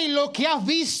rey lo que has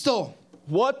visto.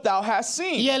 what thou hast Y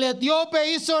seen. el etíope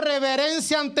hizo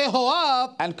reverencia ante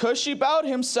Joab And Cushi bowed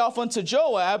himself unto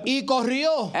Joab y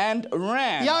corrió. and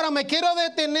ran. Y ahora me quiero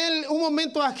detener un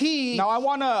momento aquí, Now I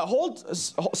want to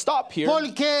stop here.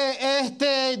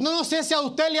 porque no sé si a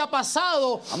usted le ha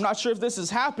pasado, I'm not sure if this has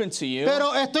happened to you,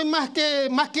 pero estoy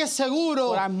más que seguro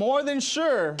but I'm more than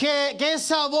sure que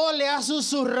esa voz le ha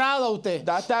susurrado a usted.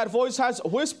 that voice has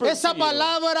whispered Esa to you.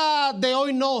 palabra de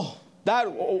hoy no. That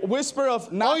whisper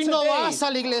of not Hoy no today. vas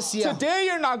a la iglesia. Today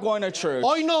you're not going to church.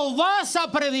 Hoy no vas a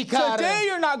predicar. Today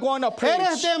you're not going to preach.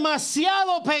 Eres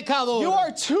demasiado pecador. You are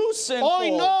too sinful.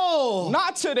 Hoy no.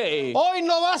 Not today. Hoy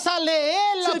no vas a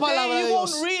leer la palabra Today de you won't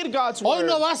Dios. read God's Hoy word.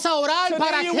 no vas a orar. Today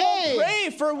 ¿Para you qué? won't pray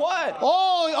for what?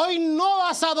 Hoy no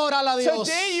vas a adorar a Dios.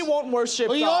 Today you won't worship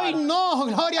Y God. hoy no,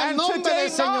 gloria al And nombre today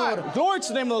del Señor. not. Glory to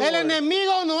the name of the El Lord.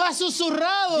 enemigo nos ha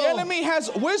susurrado, The enemy has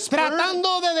whispered,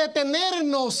 tratando de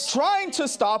detenernos. trying to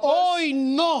stop us. Hoy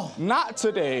no. Not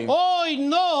today. Hoy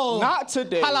no. Not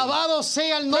today. Alabado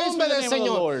sea el Praise nombre be the del name of the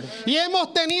Señor. Lord. Y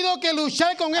hemos tenido que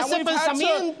luchar con And ese we've had to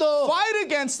pensamiento fight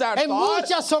against that en thought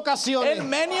muchas ocasiones. in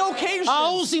many occasions.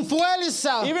 Aún sin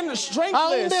fuerza, Even aún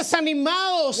strengthless,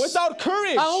 desanimados, without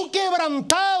courage, aún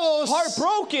quebrantados.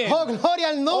 heartbroken. Oh, gloria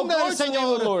al nombre Oh, del glory to the name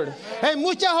of the Señor. Lord. En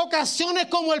muchas ocasiones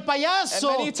como el And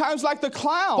payaso, many times like the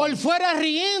clown, por fuera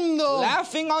riendo,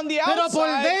 laughing on the pero por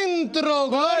outside, dentro,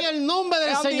 gloria al nombre del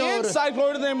and on the Señor, inside,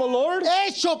 glory to the name of the Lord,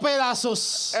 hecho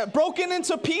pedazos. broken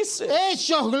into pieces.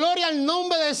 Hechos, gloria al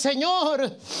nombre del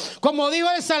Señor. Como dijo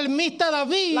el salmista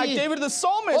David, Like David the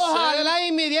psalmist said, ojalá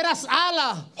y me dieras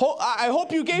alas. I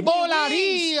hope you gave me wings,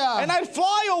 Volaría. and I'd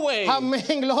fly away.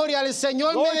 Amén, gloria al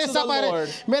Señor. Glory to the Lord.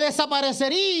 Me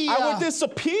desaparecería I would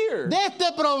disappear de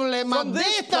este problema, from de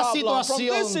this esta problem, from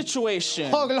this situación.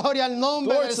 situation. Oh, gloria al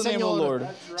nombre Glory del to the name of the Señor. Lord.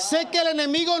 Sé que el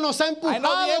enemigo nos ha I know the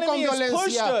empujado con enemy has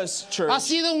pushed violencia. us us, church. Ha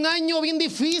sido un año bien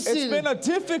It's difícil been a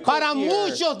difficult para year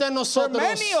muchos de for nosotros.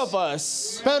 many of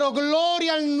us. Pero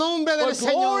gloria al nombre del But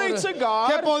glory Señor. to God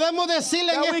Que podemos decirle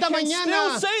en that we esta can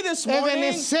mañana, still say this morning,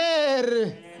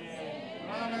 Ebenezer,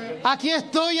 aquí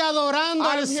estoy adorando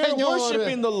al I'm here Señor.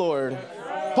 worshiping the Lord.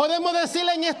 Podemos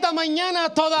decirle en esta mañana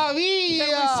Can we say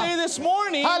todavía, this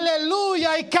morning,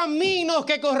 aleluya, hay caminos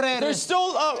que correr. there's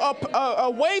still a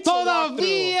way to walk through.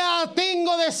 Todavía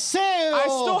tengo I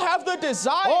still deseo have the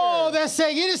desire de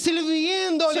seguir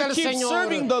sirviéndole to al keep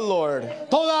serving Señor. the Lord.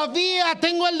 Todavía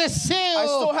tengo el I still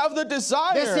deseo have the de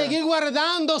desire seguir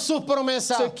guardando sus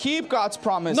promesas. to keep God's No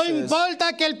promises.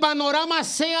 importa que el panorama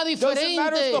sea Doesn't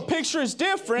matter if the diferente. picture is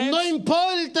different. No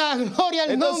importa, gloria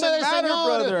al It nombre doesn't del matter,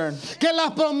 Señor, brethren. que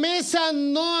las promesas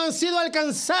no han sido That the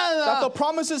alcanzadas.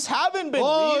 promises haven't been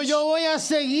Oh, reached. yo voy a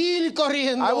seguir I will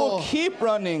corriendo. keep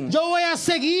running. Yo voy a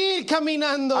seguir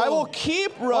caminando. I will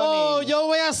keep Oh, running. yo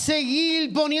voy a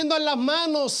seguir poniendo en las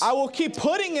manos I will keep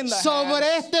putting in the sobre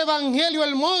hands este evangelio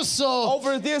hermoso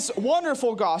over this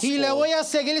wonderful gospel. y le voy a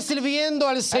seguir sirviendo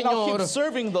al And I'll keep Señor.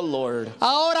 serving the Lord.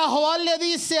 Ahora Joab le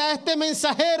dice a este Now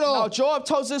mensajero, Joab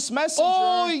tells this messenger,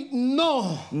 hoy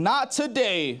no, not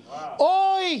today.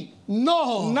 hoy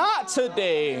no. Not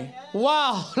today.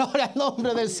 Wow, gloria al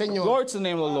nombre del Señor. Glory to the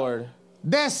name of the Lord.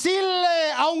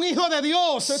 Decirle a un hijo de To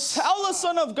Dios tell the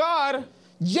Son of God,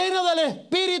 lleno del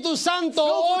Espíritu Santo,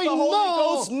 filled hoy with the Holy no.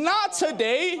 Ghost, not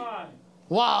today.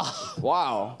 Wow.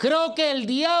 Wow. Creo que el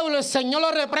diablo, el Señor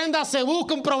lo reprenda, se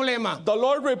busca un problema. The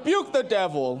Lord rebuked the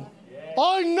devil.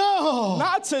 Hoy no.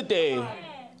 Not today.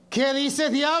 ¿Qué dices,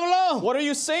 diablo? What are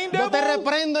you saying, Yo te devil?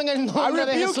 reprendo en el I nombre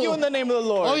de rebuke you in the Jesús. name of the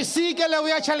Lord. Hoy sí que le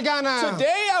voy a echar ganas.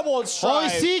 Today I will Hoy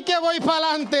strive. sí que voy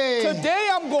para adelante. Today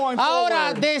I'm going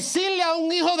Ahora, forward. decirle a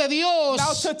un hijo de Dios,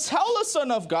 Now to tell the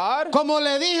Son of God, como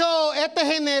le dijo este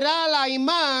general a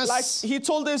Imás, like he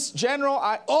told this general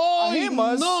hoy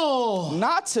Ahimaaz, no.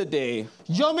 not today.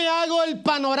 Yo me hago el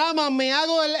panorama, me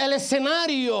hago el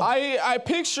escenario. I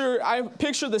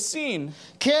picture the scene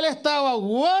Que él estaba,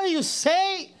 what do you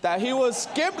say? that he was.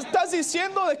 ¿Qué estás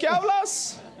diciendo? ¿De qué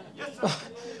hablas?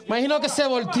 Imagino que se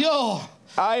volteó.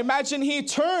 I imagine he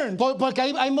turned Porque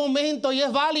hay momentos y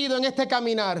es válido en este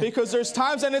caminar. because there's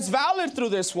times and it's valid through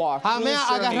this walk, through Amén, this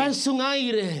journey, agarrarse un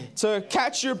aire. to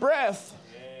catch your breath,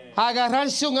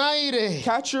 Agarrarse un aire.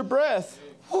 catch your breath,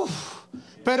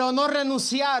 Pero no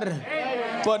renunciar.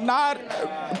 but not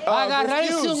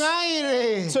Agarrarse un refuse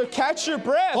aire. to catch your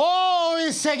breath. Oh,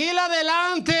 y seguir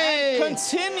adelante.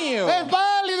 Continue. Es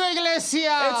válido,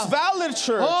 iglesia. It's valid,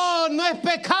 church. Oh, no es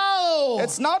pecado.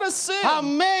 It's not a sin.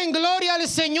 Amén, gloria al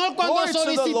Señor cuando Glory to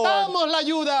the solicitamos la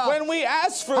ayuda. When we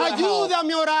ask for the help,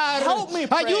 Ayúdame a orar. Help me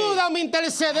pray. Ayúdame a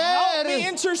interceder. help me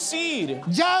intercede.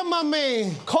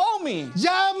 Llámame. Call me.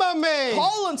 Llámame.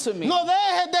 Call unto me. No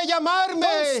dejes de llamarme.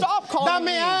 Don't stop calling Dame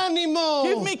me. ánimo.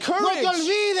 Give me courage. No te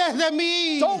olvides de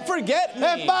mí. Don't forget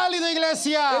Es me. válido,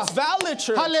 iglesia. It's valid,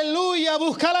 church. Aleluya.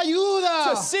 Buscar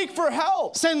ayuda. To seek for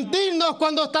help. Sentirnos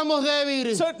cuando estamos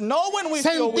débiles. To know when we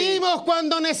feel weak. Sentimos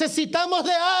cuando necesitamos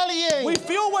de alguien. We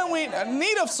feel when we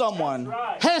need of someone.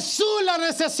 Jesús la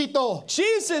necesitó.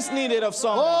 Jesus needed of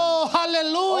someone. Oh,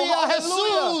 aleluya. Oh,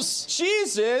 hallelujah. Jesús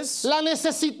Jesus la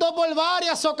necesitó por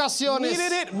varias ocasiones.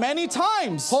 needed it many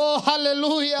times. Oh,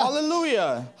 aleluya.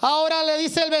 Hallelujah. Ahora le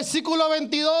dice el versículo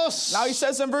 22. Now he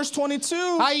says in verse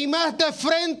 22, Hay más de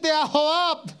frente a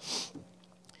Joab.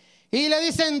 Y le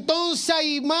dice entonces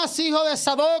Ahimaaz, hijo de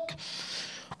Sadoc,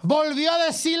 volvió a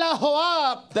decirle a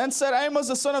Joab, then said Ahimaaz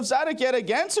the son of Zadok yet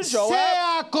again to Joab,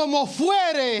 sea como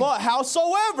fuere, but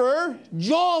howsoever,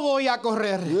 yo voy a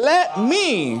correr. let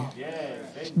me,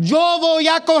 Yo voy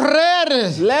a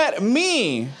correr. let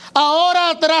me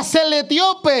Ahora tras el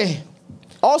etíope.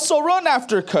 also run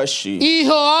after Cushi. Y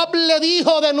Joab le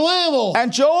dijo de nuevo,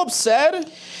 And Joab said,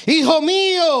 hijo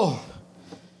mío,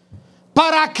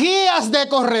 ¿para qué has de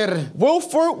correr?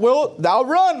 wherefore wilt thou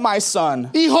run, my son?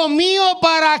 Hijo mío,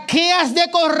 ¿para qué has de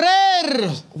correr?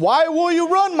 Why will you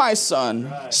run, my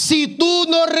son? Si tú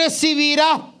no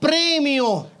recibirás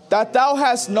premio, That thou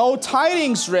hast no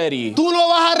tidings ready. tú no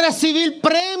vas a recibir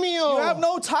premio. You have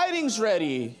no tidings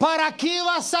ready. ¿Para qué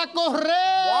vas a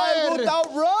Why wilt correr? thou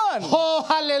run? Oh,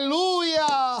 aleluya.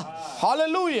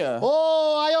 Hallelujah.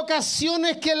 Oh, hay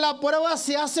ocasiones que la prueba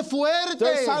se hace There's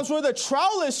fuerte. times where the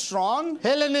trial is strong.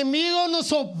 El enemigo nos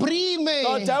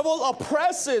oprime. The devil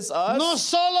oppresses us. No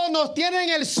solo nos tiene en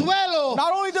el suelo,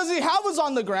 Not only does he have us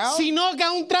on the ground, sino que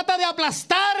aún trata de but he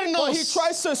aplastarnos.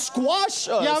 tries to squash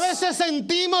Y a us. veces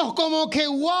sentimos como que,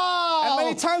 And wow.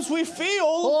 many times we feel,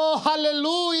 Oh,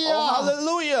 aleluya. oh,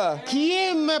 hallelujah.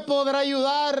 ¿Quién me podrá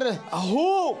ayudar?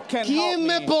 Who can help ¿Quién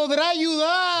me me? podrá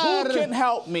Who can ayudar?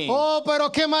 help me? Oh, Oh, pero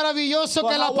qué maravilloso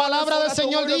But que la how palabra del wonderful that the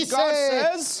Señor word of God dice,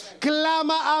 says,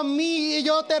 clama a mí y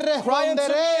yo te cry unto me,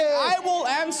 and I responderé. will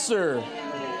answer.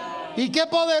 Y qué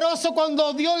poderoso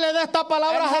cuando Dios le da esta And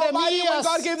palabra a how mighty when Jeremías.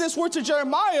 God gave this word to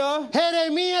Jeremiah,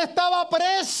 Jeremías estaba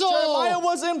preso. Jeremiah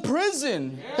was in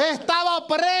prison. Estaba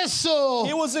preso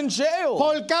He was in jail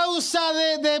por causa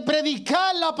de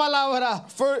predicar la palabra.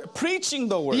 for preaching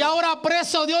the word. Y ahora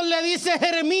preso Dios le dice a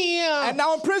Jeremías, And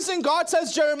now in prison, God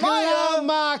says, Jeremiah,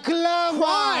 clama,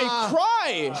 clama.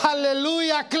 cry,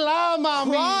 Aleluya, clama a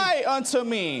mí. cry unto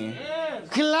me.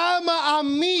 Clama a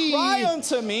mí. Cry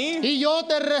unto me, Y yo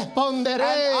te and I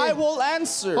responderé. will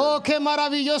answer. Oh, qué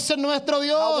maravilloso es nuestro How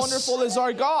Dios. wonderful is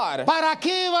our God. ¿Para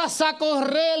qué vas a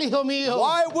correr, hijo mío?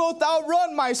 Why wilt thou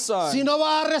run, my son? Si no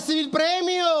vas a recibir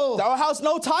premio. Thou hast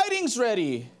no tidings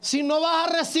ready. Si no vas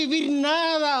a recibir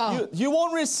nada. You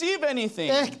won't receive anything.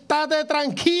 Estate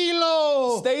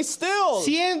tranquilo. Stay still.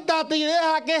 Siéntate y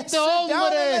deja que este Sit down and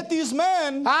hombre let these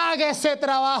men haga ese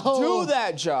trabajo. do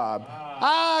that job.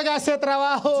 Haga ese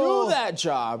trabajo. Do that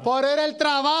job. Por era el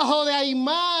trabajo de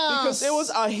Aimás. Because it was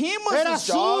Era Ahimaaz's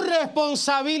su job.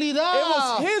 responsabilidad. It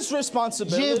was his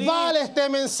responsibility Llevar este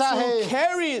mensaje. to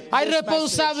carry Hay this message.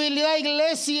 responsabilidad,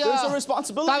 iglesia. There's a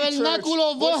responsibility,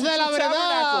 Tabernáculo, church. voz de Worship la verdad.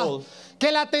 Tabernacle.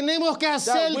 Que la tenemos que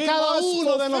hacer That we cada must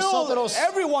uno de fulfill, nosotros.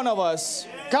 every one of us.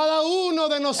 Cada uno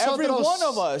de Every nosotros. one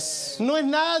of us. No es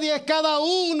nadie, es cada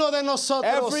uno de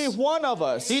nosotros. Every one of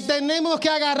us. Y tenemos que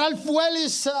agarrar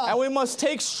fuerza. And we must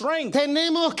take strength.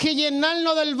 Tenemos que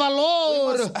llenarnos del We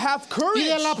valor must have y courage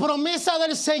de la promesa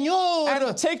del Señor.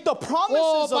 and take the Oh,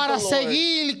 promises para of the Lord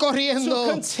seguir to corriendo.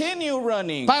 continue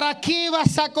running. ¿Para qué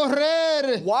vas a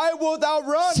correr Why wilt thou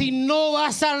run, si no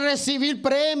vas a recibir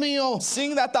premio?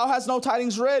 seeing that thou hast no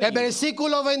tidings El ready?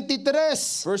 versículo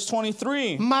 23. Verse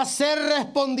 23. Mas él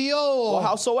respondió, Well,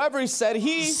 howsoever said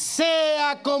he,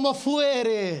 sea como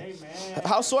fuere.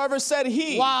 howsoever said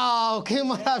he, Wow, qué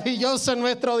maravilloso es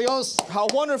nuestro Dios. how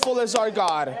wonderful is our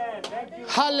God.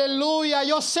 Aleluya.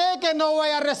 Yo sé que no voy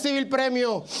a recibir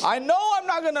premio. I know I'm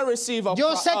not going to receive a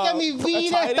Yo sé que mi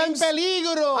vida está en tidings.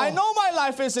 peligro. I know my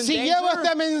life is in Si llevo danger.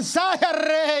 este mensaje al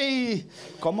rey.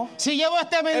 ¿Cómo? Si llevo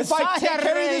este If I mensaje al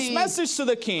carry this rey. message to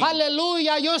the king,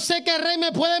 Aleluya. Yo sé que el rey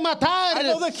me puede matar. I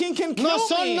know the king can No kill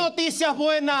son me. noticias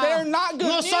buenas. They're not good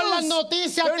No news. son las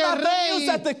noticias They're que el not the news rey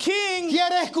that the king,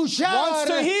 quiere escuchar. wants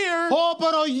to hear. Oh,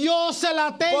 pero yo se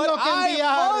la tengo but que I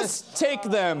enviar. must take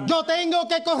them. Yo tengo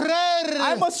que correr.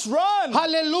 I must run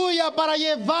Aleluya, para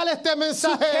llevar este to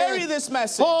mensaje. carry this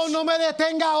message. Oh, no me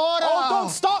detenga ahora. Oh, don't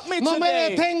stop me No today.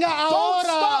 me detenga Don't ahora.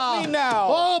 stop me now.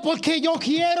 Oh, porque yo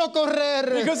quiero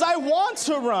correr. Because I want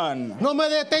to run. No me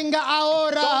detenga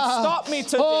ahora. Don't stop me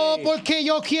today. Oh, porque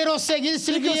yo quiero seguir Because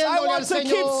I sirviéndole al want to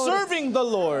keep Señor. serving the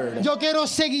Lord. Yo quiero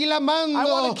seguir I amando.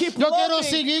 want to keep Yo quiero loving.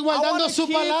 seguir I guardando want to su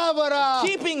keep palabra.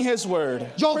 keeping His word.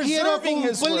 Yo quiero Preserving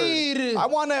His word. cumplir I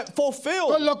want to fulfill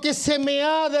con lo que se me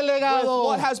ha with delegado.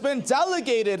 what has been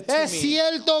delegated to Es me.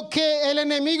 cierto que el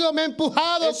enemigo me ha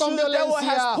empujado It's true con the devil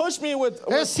violencia. has pushed me with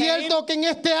Es pain. cierto que en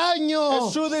este año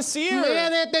It's true this me he year.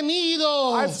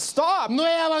 detenido. I've stopped. No he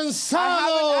avanzado.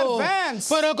 I haven't advanced.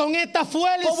 Pero con esta But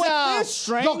with fuerza this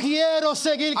strength, yo quiero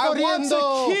seguir I want to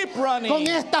corriendo. keep running. Con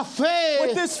esta fe.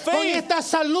 With this Con faith. esta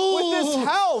salud. With this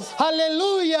health.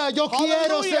 Aleluya. Yo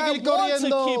quiero Hallelujah. I seguir want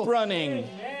to keep corriendo. running.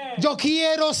 Yo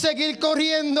quiero seguir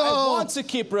corriendo. I want to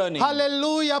keep running.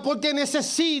 Aleluya. Porque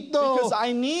necesito Because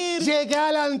I need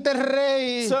llegar ante el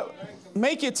rey. to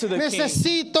make it to the king.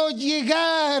 Necesito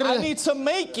llegar I need to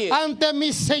make it ante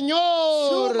mi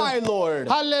Señor. to my Lord.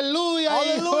 Aleluya. Y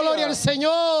Hallelujah. gloria al And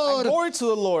Señor. glory to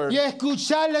the Lord. Y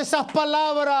escucharle esas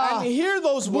palabras. And hear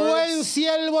those Buen words.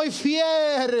 siervo y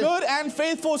fiel. Good and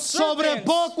faithful Sobre servant.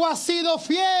 poco has sido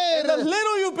In the fiel.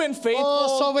 little you've been Oh,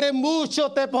 faithful. sobre mucho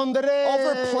te pondré.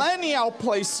 Over plenty I'll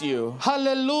place you.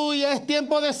 Aleluya. Es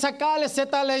tiempo de sacar ese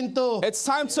talento It's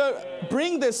time to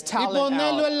bring this y talent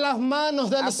ponerlo out en las manos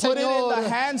del and put it in the Señor.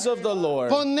 hands of the Lord.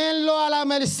 Ponerlo a la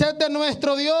merced de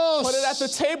nuestro Dios. Put it at the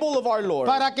table of our Lord.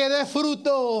 Para que dé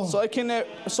fruto. So it can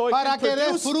Para que dé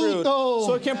produce fruit. fruto.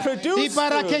 So it can Y produce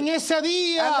para fruit. que en ese And that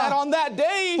día on that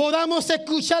day podamos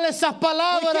escuchar esas we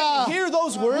palabras. can hear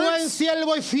those Buen words.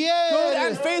 siervo y Good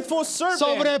and fiel. faithful servant.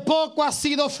 Sobre poco has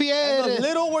sido And the fiel.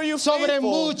 little were you Sobre faithful.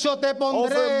 mucho te pondré.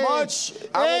 Over much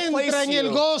I will Entra place en el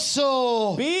you.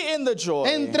 gozo. Be in the joy.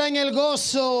 Entra en el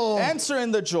gozo Enter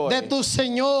in the joy de tu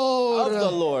Señor.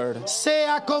 Señor. Lord.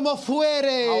 Sea como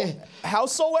fuere,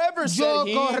 Howsoever, yo said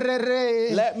he,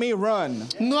 correré. let me run.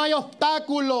 No hay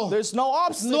obstáculo, There's no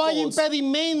obstacles. no hay There's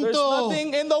impedimento.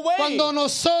 nothing in the way. Cuando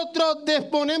nosotros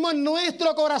disponemos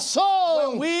nuestro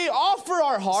corazón, We offer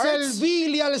our hearts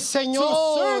servirle al to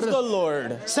serve the Señor.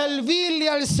 Lord. Servirle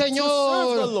al serve the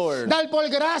Señor. Lord. Dar por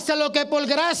gracia lo que por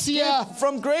gracia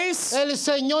From grace, el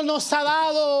Señor nos ha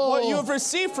dado. what you have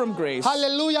received from grace.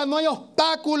 Aleluya, no hay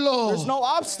obstáculo. There's no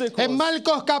obstacles. En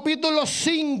Marcos capítulo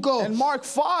 5 In Mark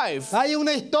 5, hay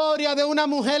una historia de una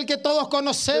mujer que todos there's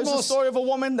a conocemos. story of a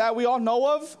woman that we all know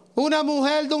of. Una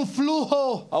mujer de un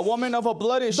flujo, A woman of a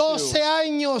blood issue. 12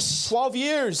 años, 12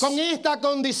 years con esta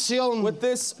condición. with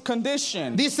this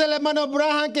condition. Dice el hermano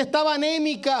Branham que estaba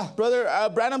anémica, Brother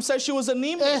Branham said she was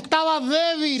anemic. estaba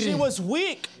She débil, was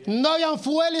weak. no habían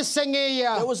fuerzas en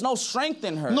ella, There was no strength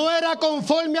in her. no era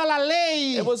conforme a la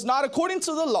ley. It was not according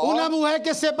to the Una law. mujer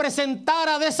que se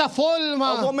presentara de esa A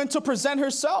forma woman to present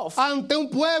herself ante un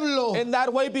pueblo in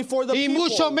that way before the y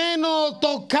mucho people. menos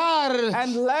tocar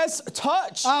And less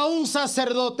touch a un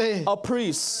sacerdote. a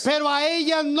priest. Pero a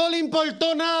ella no le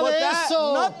importó nada But de that,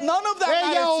 eso. none of that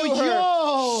Ella mattered to her.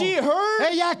 oyó. She heard.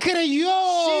 Ella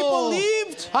creyó. She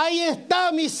believed. Ahí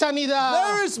está mi sanidad.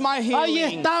 There is my Ahí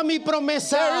healing. está mi promesa.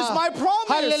 There is my promise.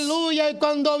 Aleluya. Y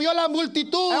cuando vio la And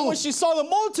multitud when she saw the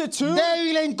multitude,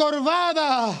 débil,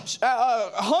 encorvada,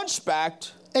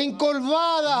 hunchbacked,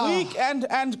 encorvada, weak and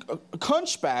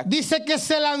hunchbacked, dice que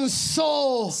se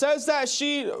lanzó. says that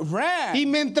she Y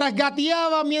ran. mientras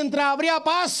gateaba, mientras abría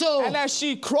paso, And as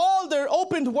she crawled, there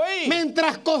opened way.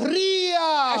 mientras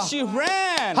corría, As she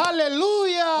ran.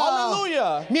 aleluya,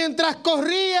 Hallelujah. mientras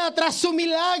corría tras su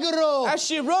milagro, As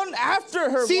she run after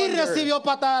her sí wonder. recibió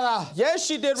patadas, Yes,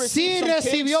 she did sí receive some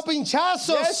recibió kicks.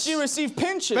 pinchazos, Yes, she received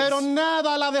pinches. pero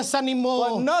nada la But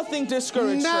desanimó, nothing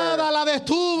discouraged nada her. la Nothing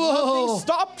detuvo.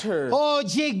 stopped her Oh,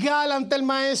 llegar ante el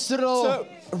maestro,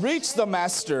 to reach the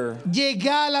master.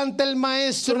 llegar ante el To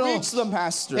maestro. reach the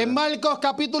master. En Marcos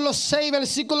capítulo 6,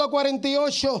 versículo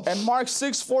 48, And Mark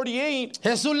 6:48,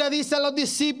 Jesús le dice a los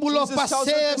discípulos, Jesus tells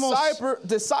the pasemos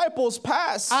disciples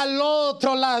pass al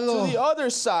otro lado. to the other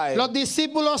side. Los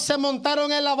discípulos se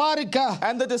montaron en la barca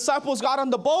And the disciples got on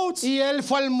the boat, y él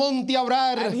fue al monte a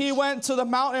orar. and he went to the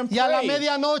mountain Y a la and prayed.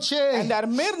 medianoche And at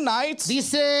midnight,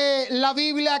 dice la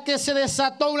Biblia que se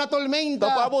desató una the tormenta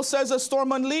Bible says a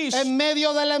storm unleashed en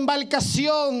medio de la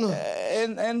embarcación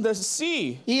in the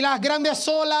sea. y las grandes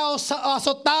olas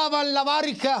azotaban la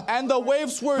barca. And the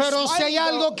waves were Pero si hay smiting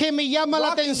algo que me llama la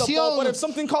rocking the boat. But atención, if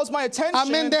something calls my amén,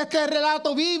 attention de este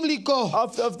relato bíblico,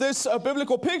 of this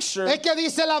biblical picture, es que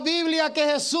dice la Biblia que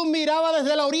Jesús miraba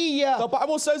desde la orilla the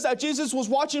Bible says that Jesus was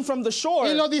watching from the shore,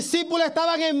 y los discípulos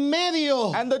estaban en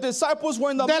medio, and the disciples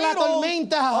were in the de la middle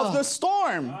tormenta. of the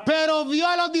storm. pero vio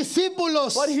a los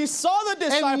discípulos But he saw the en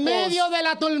disciples medio de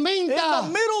la in the tormenta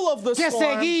middle of the que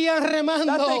storm, seguían that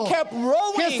remando, they kept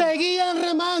rowing. que seguían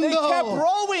remando, They kept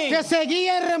rowing. que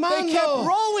seguían They kept remando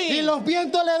rowing. y los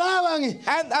vientos le daban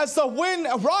And as the wind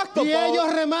rocked the y ellos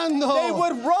boat, remando they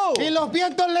would row. y los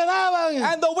vientos le daban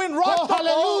And the wind rocked oh, the boat.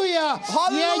 aleluya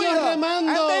y ellos Hallelujah. remando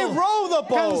And they row the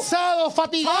boat. cansados,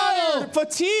 fatigados, Tired,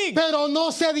 fatigued. pero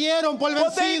no se dieron por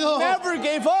But they vencidos, never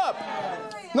gave up.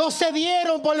 no se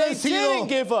dieron por They vencidos, didn't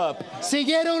give up.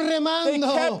 siguieron They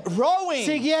remando, kept rowing.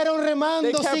 siguieron They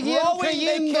remando, kept siguieron rowing. They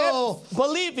creyendo kept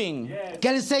believing que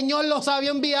el Señor los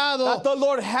había enviado that the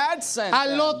Lord had sent al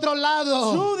them otro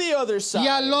lado to the other y side.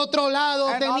 al otro lado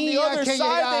And on the tenía other que side,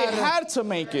 they llegar. had to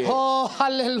make it. Oh,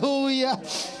 aleluya.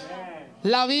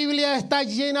 La Biblia está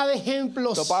llena de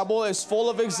ejemplos The Bible is full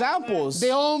of examples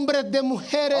de hombres, de of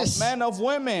mujeres men, of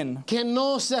women que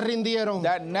no se rindieron,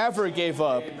 that never gave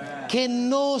up. que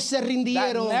no se That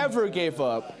rindieron, never gave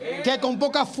up. que con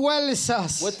pocas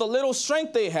fuerzas, With the little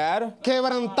strength they had,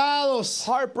 quebrantados,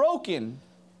 heartbroken,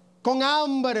 con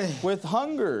hambre, with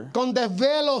hunger, con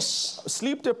desvelos,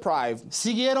 sleep deprived,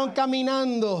 siguieron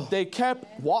caminando, they kept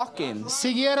walking.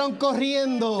 siguieron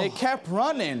corriendo, They kept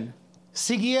running.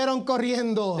 siguieron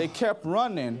corriendo. They kept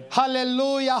running.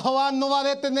 Aleluya, Jehová no va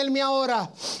a detenerme ahora.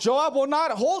 Joab will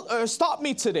not stop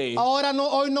me today. Ahora no,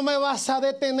 hoy no me vas a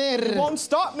detener. Won't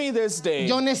stop me this day.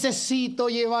 Yo necesito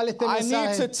llevar este I need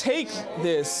to mensaje. take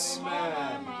this.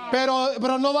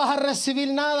 Pero no vas a recibir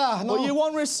nada. No, But you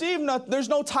won't receive nothing. There's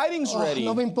no tidings ready.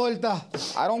 no me importa.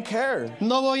 I don't care.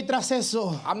 No voy tras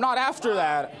eso. I'm not after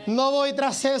that. No voy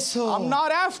tras eso. I'm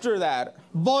not after that.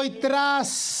 Voy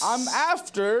tras I'm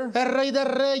after el Rey de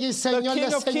Reyes y the Señor King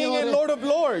de of Kings and Señores. Lord of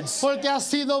Lords. Porque ha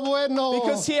sido bueno.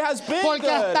 Because he has been Porque good.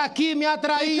 hasta aquí me ha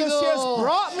traído. Because he has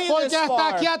brought me Porque this hasta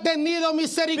far. aquí ha tenido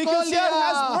misericordia. Because he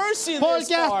has mercy this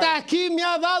Porque far. hasta aquí me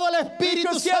ha dado el Espíritu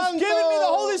Because he has Santo. given me the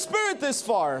Holy Spirit this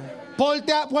far.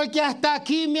 Porque hasta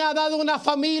aquí me ha dado una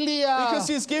familia Because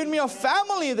he's given me a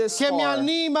family this que me far.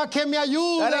 anima, que me That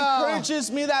ayuda encourages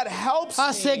me, that helps a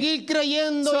me seguir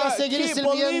creyendo y a to seguir keep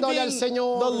sirviéndole al believing the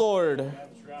Señor. Lord.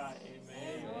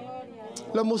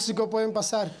 Los músicos pueden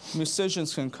pasar.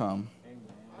 Musicians can come.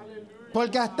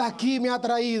 Porque hasta aquí me ha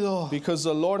traído. Because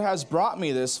the Lord has brought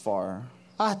me this far.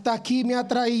 Hasta aquí me ha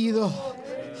traído.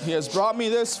 He has brought me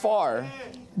this far.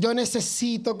 Yo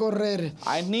necesito correr.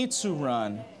 I need to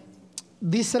run.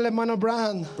 Dice el hermano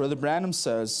Branham Brother Branham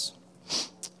says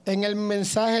en el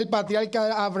mensaje del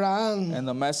patriarca Abraham. in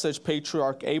the message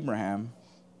Patriarch Abraham,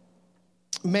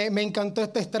 Me encantó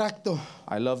este extracto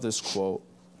I love this quote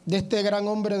de este gran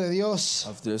hombre de Dios.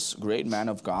 of this great man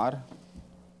of God.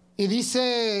 Y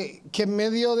dice que en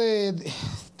medio de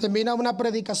termina una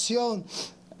predicación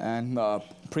And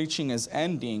preaching is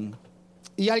ending,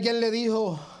 y alguien le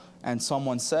dijo, and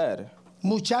someone said,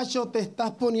 muchacho, te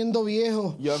estás poniendo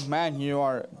viejo. young man, you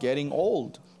are getting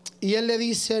old. Y él le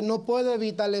dice, no puedo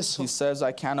evitar eso. He says,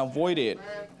 I can't avoid it.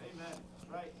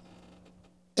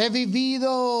 He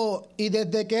vivido y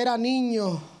desde que era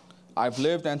niño. I've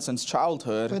lived and since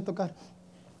childhood, Puede tocar.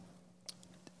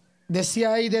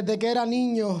 Decía ahí, desde que era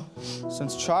niño,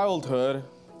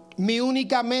 mi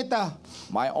única meta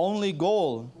my only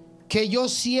goal, que yo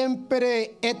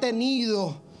siempre he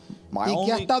tenido my y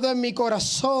que ha only, estado en mi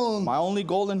corazón my only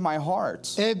goal in my heart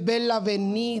es ver la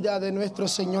venida de nuestro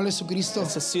Señor Jesucristo.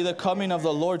 is to see the coming of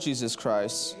the Lord Jesus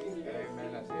Christ.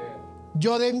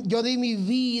 Yo di mi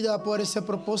vida por ese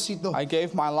propósito. I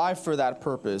gave my life for that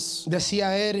purpose.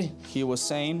 Decía él, He was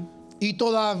saying, y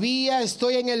todavía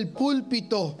estoy en el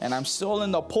púlpito, and I'm still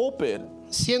in the pulpit,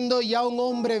 siendo ya un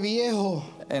hombre viejo,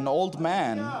 an old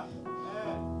man,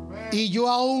 y yo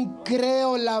aún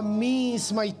creo la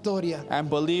misma historia. and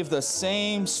believe the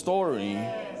same story,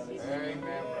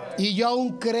 Y yo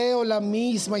aún creo la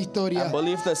misma historia. and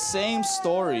believe the same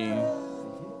story.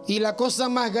 Y la cosa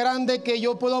más grande que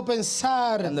yo puedo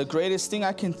pensar And the greatest thing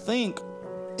I can think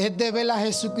es de ver a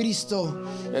Jesucristo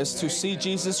is to see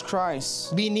Jesus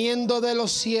Christ viniendo de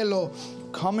los cielos,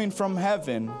 coming from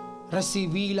heaven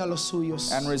recibir a los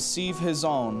suyos. and receive his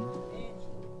own.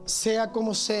 Sea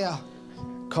como sea,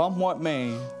 Come what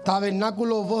may,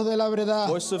 Tabernáculo Voz de la Verdad,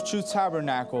 Voice of Truth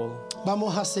Tabernacle,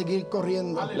 vamos a seguir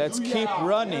corriendo. let's keep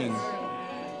running.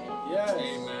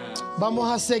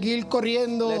 Vamos a seguir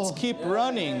corriendo. Let's keep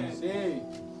running.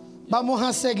 Vamos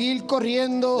a seguir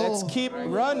corriendo. Let's keep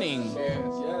running.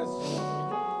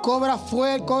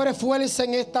 Cobre fuerza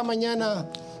en esta mañana.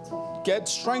 Get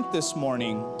strength this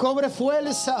morning. Cobre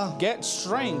fuerza. Get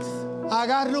strength.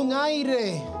 Agarre un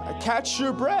aire. Catch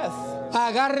your breath.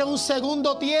 Agarre un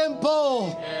segundo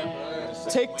tiempo.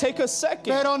 Take a second.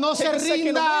 Pero no Take se a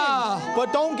second to rinda. win.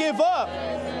 But don't give up.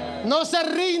 No se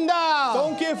rinda.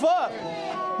 Don't give up.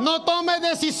 No tome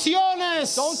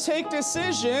decisiones. Don't take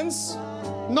decisions.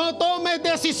 No tome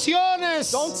decisiones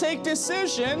Don't take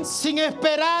decisions sin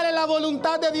esperar en la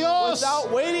voluntad de Dios. without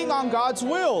waiting on God's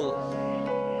will.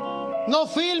 No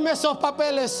firme esos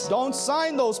papeles Don't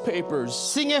sign those papers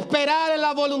sin esperar en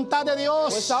la voluntad de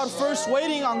Dios. without first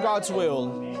waiting on God's will.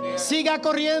 Siga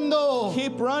corriendo.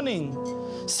 Keep running.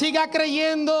 Siga Keep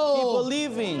creyendo.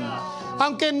 believing.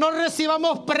 Aunque no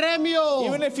recibamos premio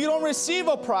Even if you don't receive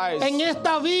a prize en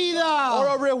esta or vida,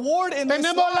 a reward in this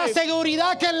tenemos la life,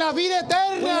 seguridad que en la vida we have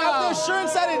the eterna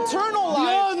assurance that eternal life,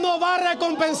 Dios nos va a God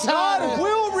recompensar.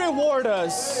 will reward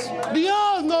us.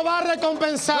 Dios nos va a God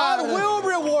recompensar. will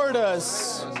reward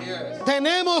us.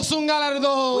 Tenemos un We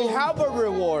galardón. have a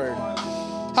reward.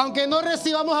 Aunque no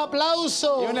recibamos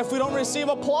aplauso, Even if we don't receive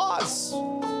applause,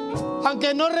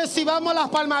 aunque no recibamos las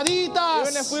even if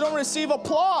palmaditas, we don't receive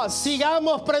applause,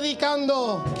 sigamos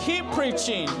predicando. keep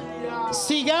preaching.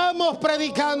 Sigamos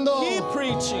predicando. Keep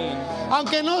preaching.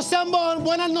 Aunque no sean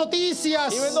buenas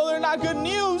noticias, Even though they're not good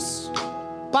news,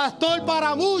 pastor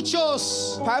para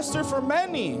muchos, pastor for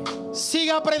many,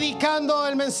 siga predicando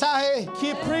el mensaje.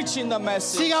 keep preaching the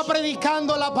message. Siga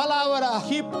predicando la palabra.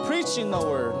 Keep preaching the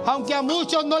word. Aunque a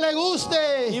muchos no le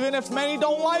guste. Even if many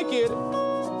don't like it,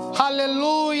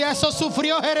 Aleluya. Eso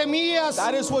sufrió Jeremías.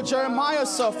 that is what Jeremiah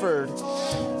suffered.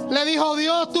 Le dijo,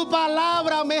 Dios, tu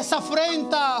palabra me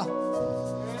afrenta.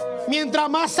 Mientras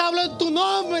más hablo en tu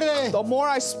nombre, The more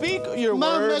I speak your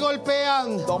más me word,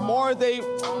 golpean. the more they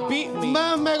beat me.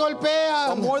 Más me The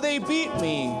golpean. more they beat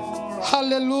me.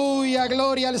 Aleluya.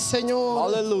 Gloria al Señor.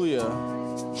 Hallelujah.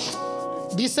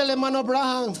 Dice el hermano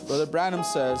Abraham Brother Branham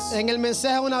says, en el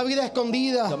mensaje de una vida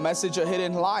escondida, the message of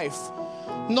hidden life,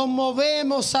 nos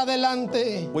movemos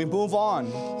adelante we move on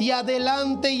y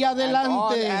adelante y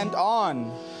adelante. and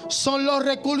on. Son los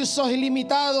recursos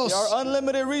ilimitados There are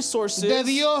unlimited resources de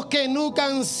Dios que nunca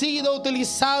han sido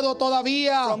utilizados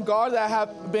todavía. from God that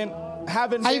haven't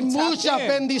Hay been muchas tapped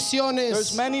in.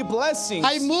 There's bendiciones, many blessings.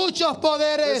 hay muchos There's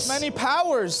poderes many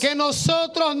powers que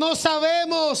nosotros no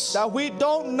sabemos that we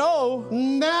don't know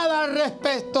nada al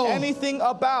respecto, anything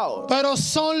about. pero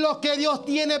son los que Dios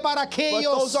tiene para But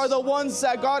aquellos those are the ones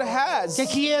that God has que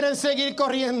quieren seguir for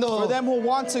corriendo, them who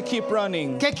want to keep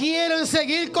running. que quieren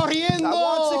seguir That want corriendo.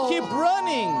 to keep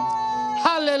running.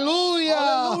 Aleluya.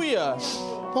 Hallelujah.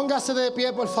 Póngase de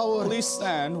pie, por favor. Please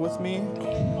stand with me.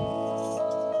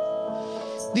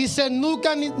 Dice,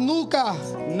 nunca,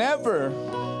 Never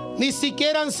ni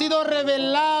siquiera han sido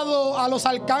revelados a los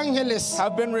arcángeles.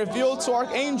 have been revealed to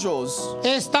archangels.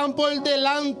 Están por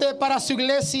delante para su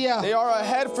iglesia, They are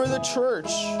ahead for the church,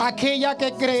 aquella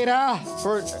que creerá.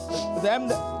 for them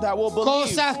that will believe.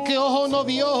 Cosas que ojo no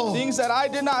vio, Things that I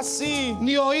did not see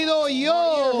ni oído or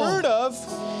oyó, heard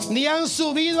of, ni han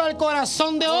subido al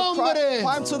corazón de hombre.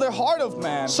 climb to the heart of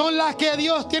man, Son las que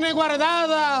Dios tiene are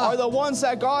guardadas the ones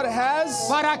that God has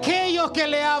para aquellos que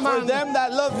le for aman. them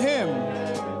that love Him.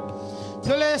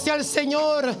 Yo le decía al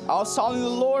Señor, I was telling the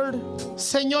Lord,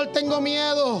 Señor, tengo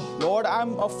miedo. Lord,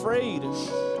 I'm afraid.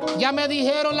 Ya me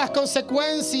dijeron las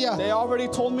consecuencias. They already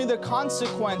told me the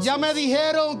consequences. Ya me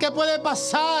dijeron qué puede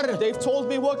pasar They've told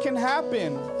me what can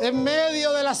happen en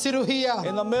medio de la cirugía.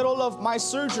 in the middle of my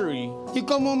surgery. Y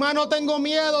como humano tengo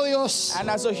miedo, Dios. And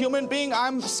as a human being,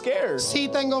 I'm scared. Sí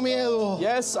tengo miedo.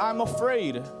 Yes, I'm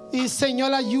afraid. Y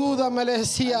Señor, ayúdame, le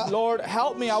decía. Lord,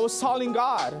 help me. I was telling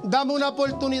God, Dame una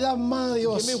oportunidad más, give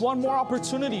me Dios. one more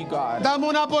opportunity, God. Dame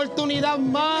una oportunidad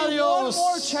más, One Dios.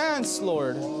 more chance,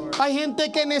 Lord. Hay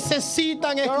gente que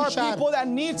necesitan There are escuchar. people that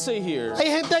need to hear. Hay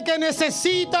gente que There's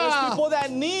necesita people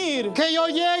that need que yo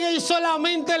llegue y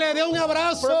solamente le dé un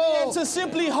abrazo. for me and to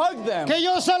simply hug them. Que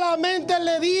yo solamente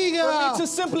le For diga, me to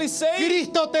simply say,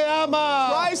 Cristo te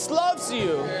ama. Christ loves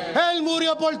you. Él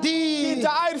murió por He ti.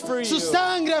 died for you. Su His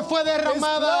sangre fue blood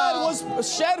derramada.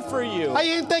 was shed for you. Hay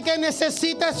gente que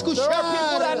necesita There are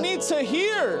people that escuchar need to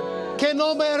hear que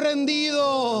no me he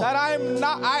rendido, that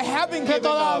I haven't que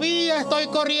given up, todavía estoy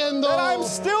corriendo, that I'm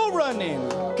still running,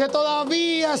 que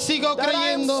todavía sigo that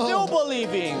I'm still creyendo.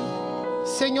 believing.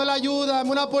 Señor, ayúdame,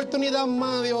 una oportunidad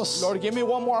más, Dios. Lord, give me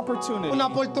one more opportunity. Una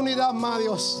oportunidad más,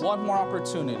 Dios. One more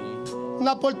opportunity.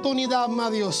 Una oportunidad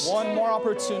más, Dios. One more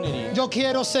opportunity. Yo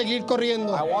quiero seguir I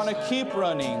corriendo. want to keep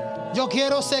running. Yo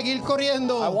quiero seguir I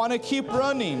corriendo. want to keep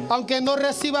running. Aunque no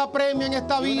reciba premio en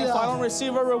esta Even if I don't vida.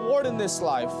 receive a reward in this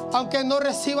life, Aunque no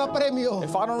reciba premio.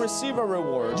 if I don't receive a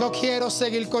reward, Yo quiero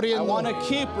seguir I corriendo. want to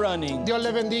keep running. Dios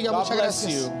le bendiga. God Muchas bless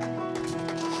gracias. you.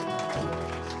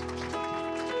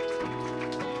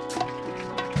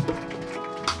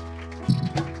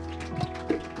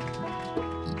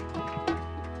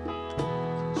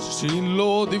 Sin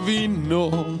lo divino,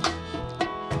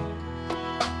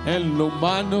 en lo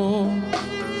humano,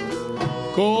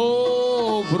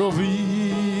 cobro vida.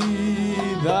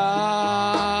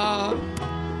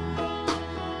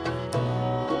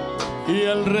 Y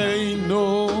el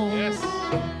reino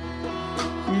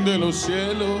de los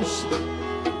cielos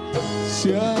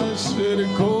se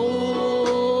acercó.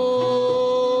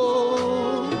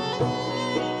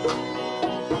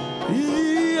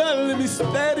 Y el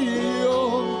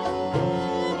misterio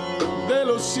de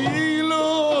los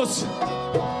siglos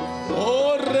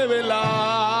oh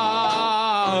revelado.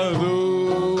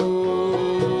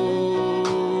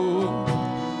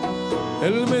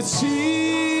 El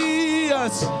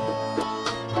Mesías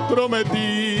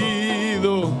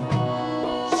prometido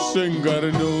se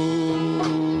encarnó.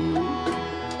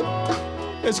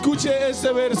 Escuche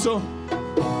este verso.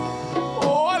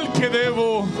 Oh, al que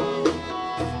debo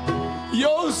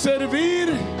yo servir,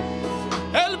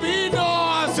 Él vino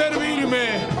a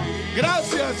servirme.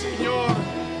 Gracias, Señor.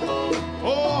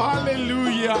 Oh,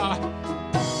 aleluya.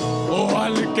 Oh,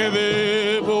 al que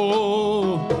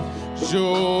debo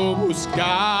yo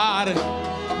buscar,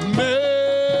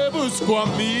 me busco a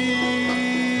mí.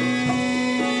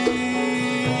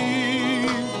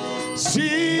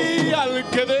 Sí, al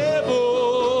que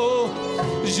debo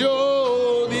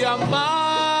yo de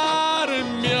amar,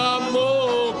 me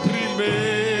amó primero.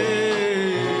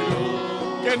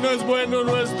 Que no es bueno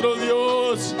nuestro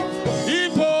Dios, y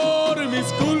por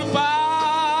mis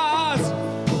culpas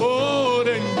por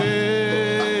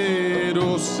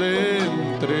entero se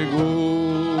entregó.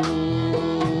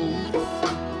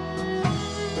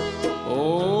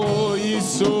 Oh,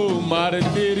 hizo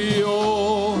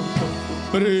martirio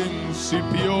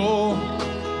principió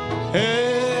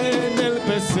en el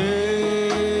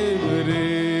pesebre,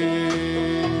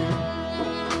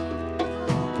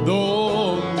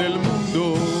 donde el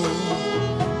mundo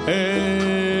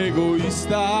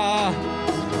egoísta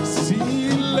sí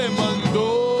le mandó.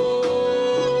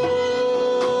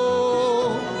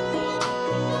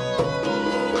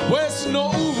 Pues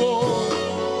no hubo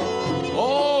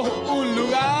un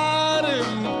lugar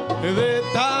de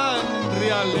tan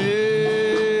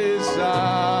realeza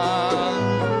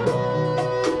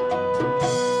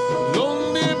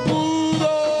donde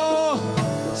pudo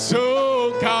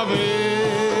su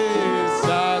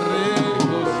cabeza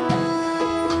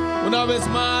recostar. Una vez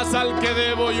más, al que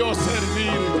debo yo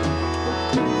servir,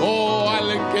 al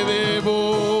que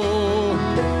debo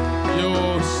yo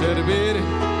servir,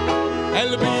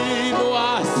 Él vino a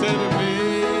servirme.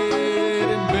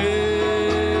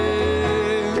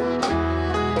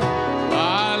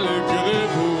 Al que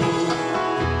debo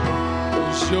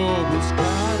yo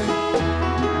buscar,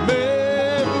 me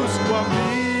busco a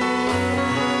mí.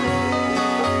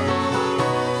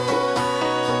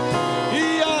 Y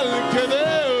al que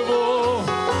debo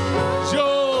yo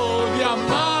de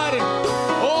amar,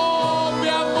 me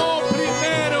amó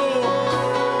primero.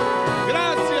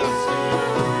 Gracias,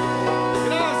 Señor.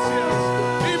 Gracias.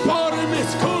 Y por mis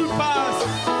culpas,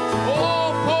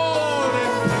 por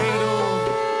entero,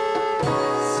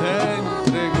 se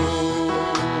entregó.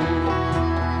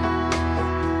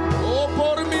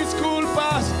 Por mis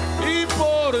culpas y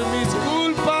por mis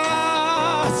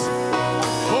culpas,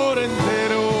 por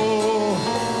entero,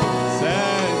 se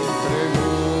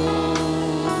entregó.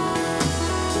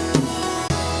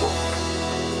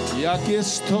 Y aquí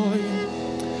estoy,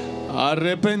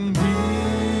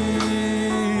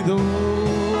 arrepentido,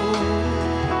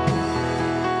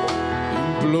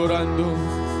 implorando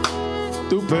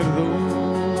tu perdón.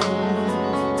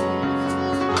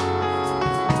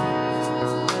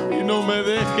 Y no me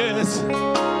dejes,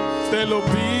 te lo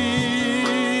pido.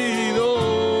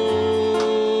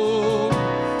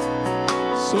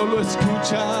 Solo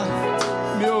escucha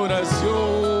mi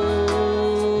oración.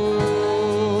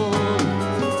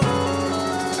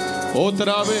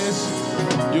 Otra vez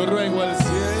yo ruego al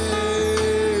cielo,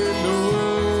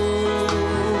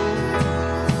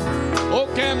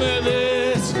 que me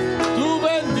des tu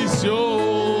bendición.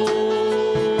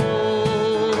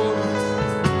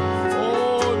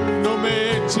 No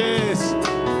me eches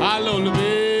al olvido.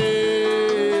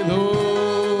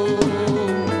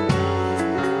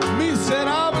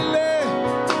 Miserable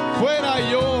fuera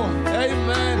yo.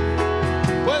 Amén.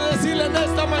 Puedes decirle en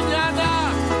esta mañana: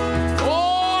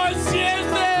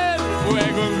 enciende el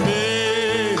fuego en mí.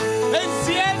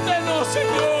 Enciéndenos,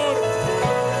 Señor.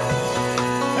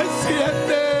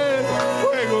 Enciende el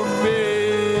fuego en mí.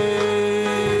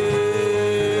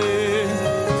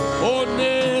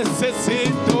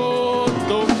 Necesito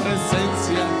tu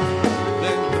presencia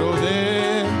dentro de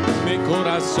mi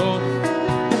corazón.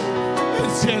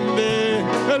 Enciende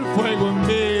el fuego en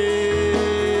mí.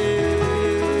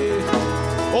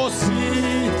 Sí,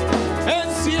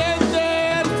 enciende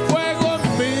el fuego en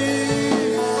mí,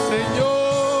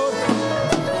 Señor.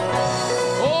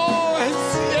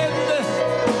 Enciende.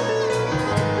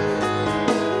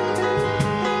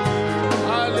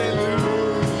 Aleluya.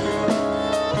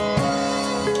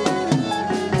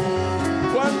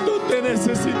 ¿Cuánto te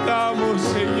necesitamos,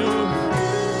 Señor?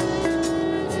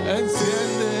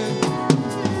 Enciende.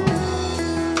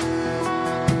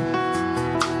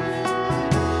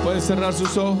 Puedes cerrar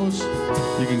sus ojos.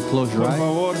 You can close your Por eyes.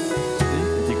 favor,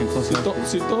 You can close your eyes.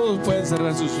 si todos pueden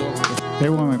cerrar sus ojos.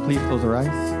 Everyone, please close their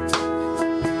eyes.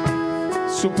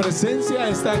 Su presencia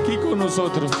está aquí con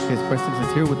nosotros. His presence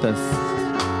is here with us.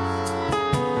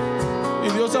 Y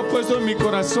Dios ha puesto en mi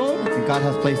corazón And God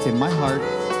has placed in my heart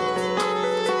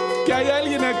que hay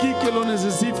alguien aquí que lo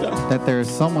necesita. that there is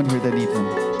someone here that needs Him.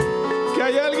 Que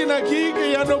hay alguien aquí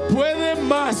que ya no puede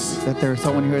más. That there is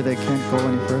someone here that can't go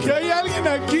any Que further. hay alguien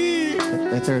aquí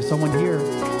That there is someone here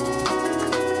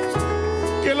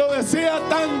que lo desea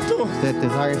tanto, that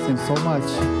desires Him so much,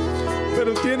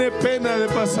 pero tiene pena de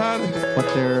pasar. but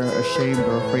they're ashamed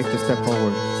or afraid to step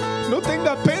forward. No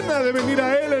tenga pena de venir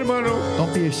a Él, hermano.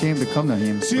 Don't be ashamed to come to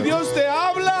Him. Si Dios te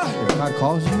habla, If God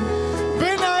calls you,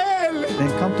 ven a Él.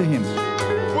 then come to Him.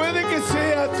 Puede que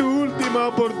sea tu última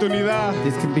oportunidad.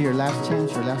 This can be your last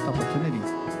chance, your last opportunity.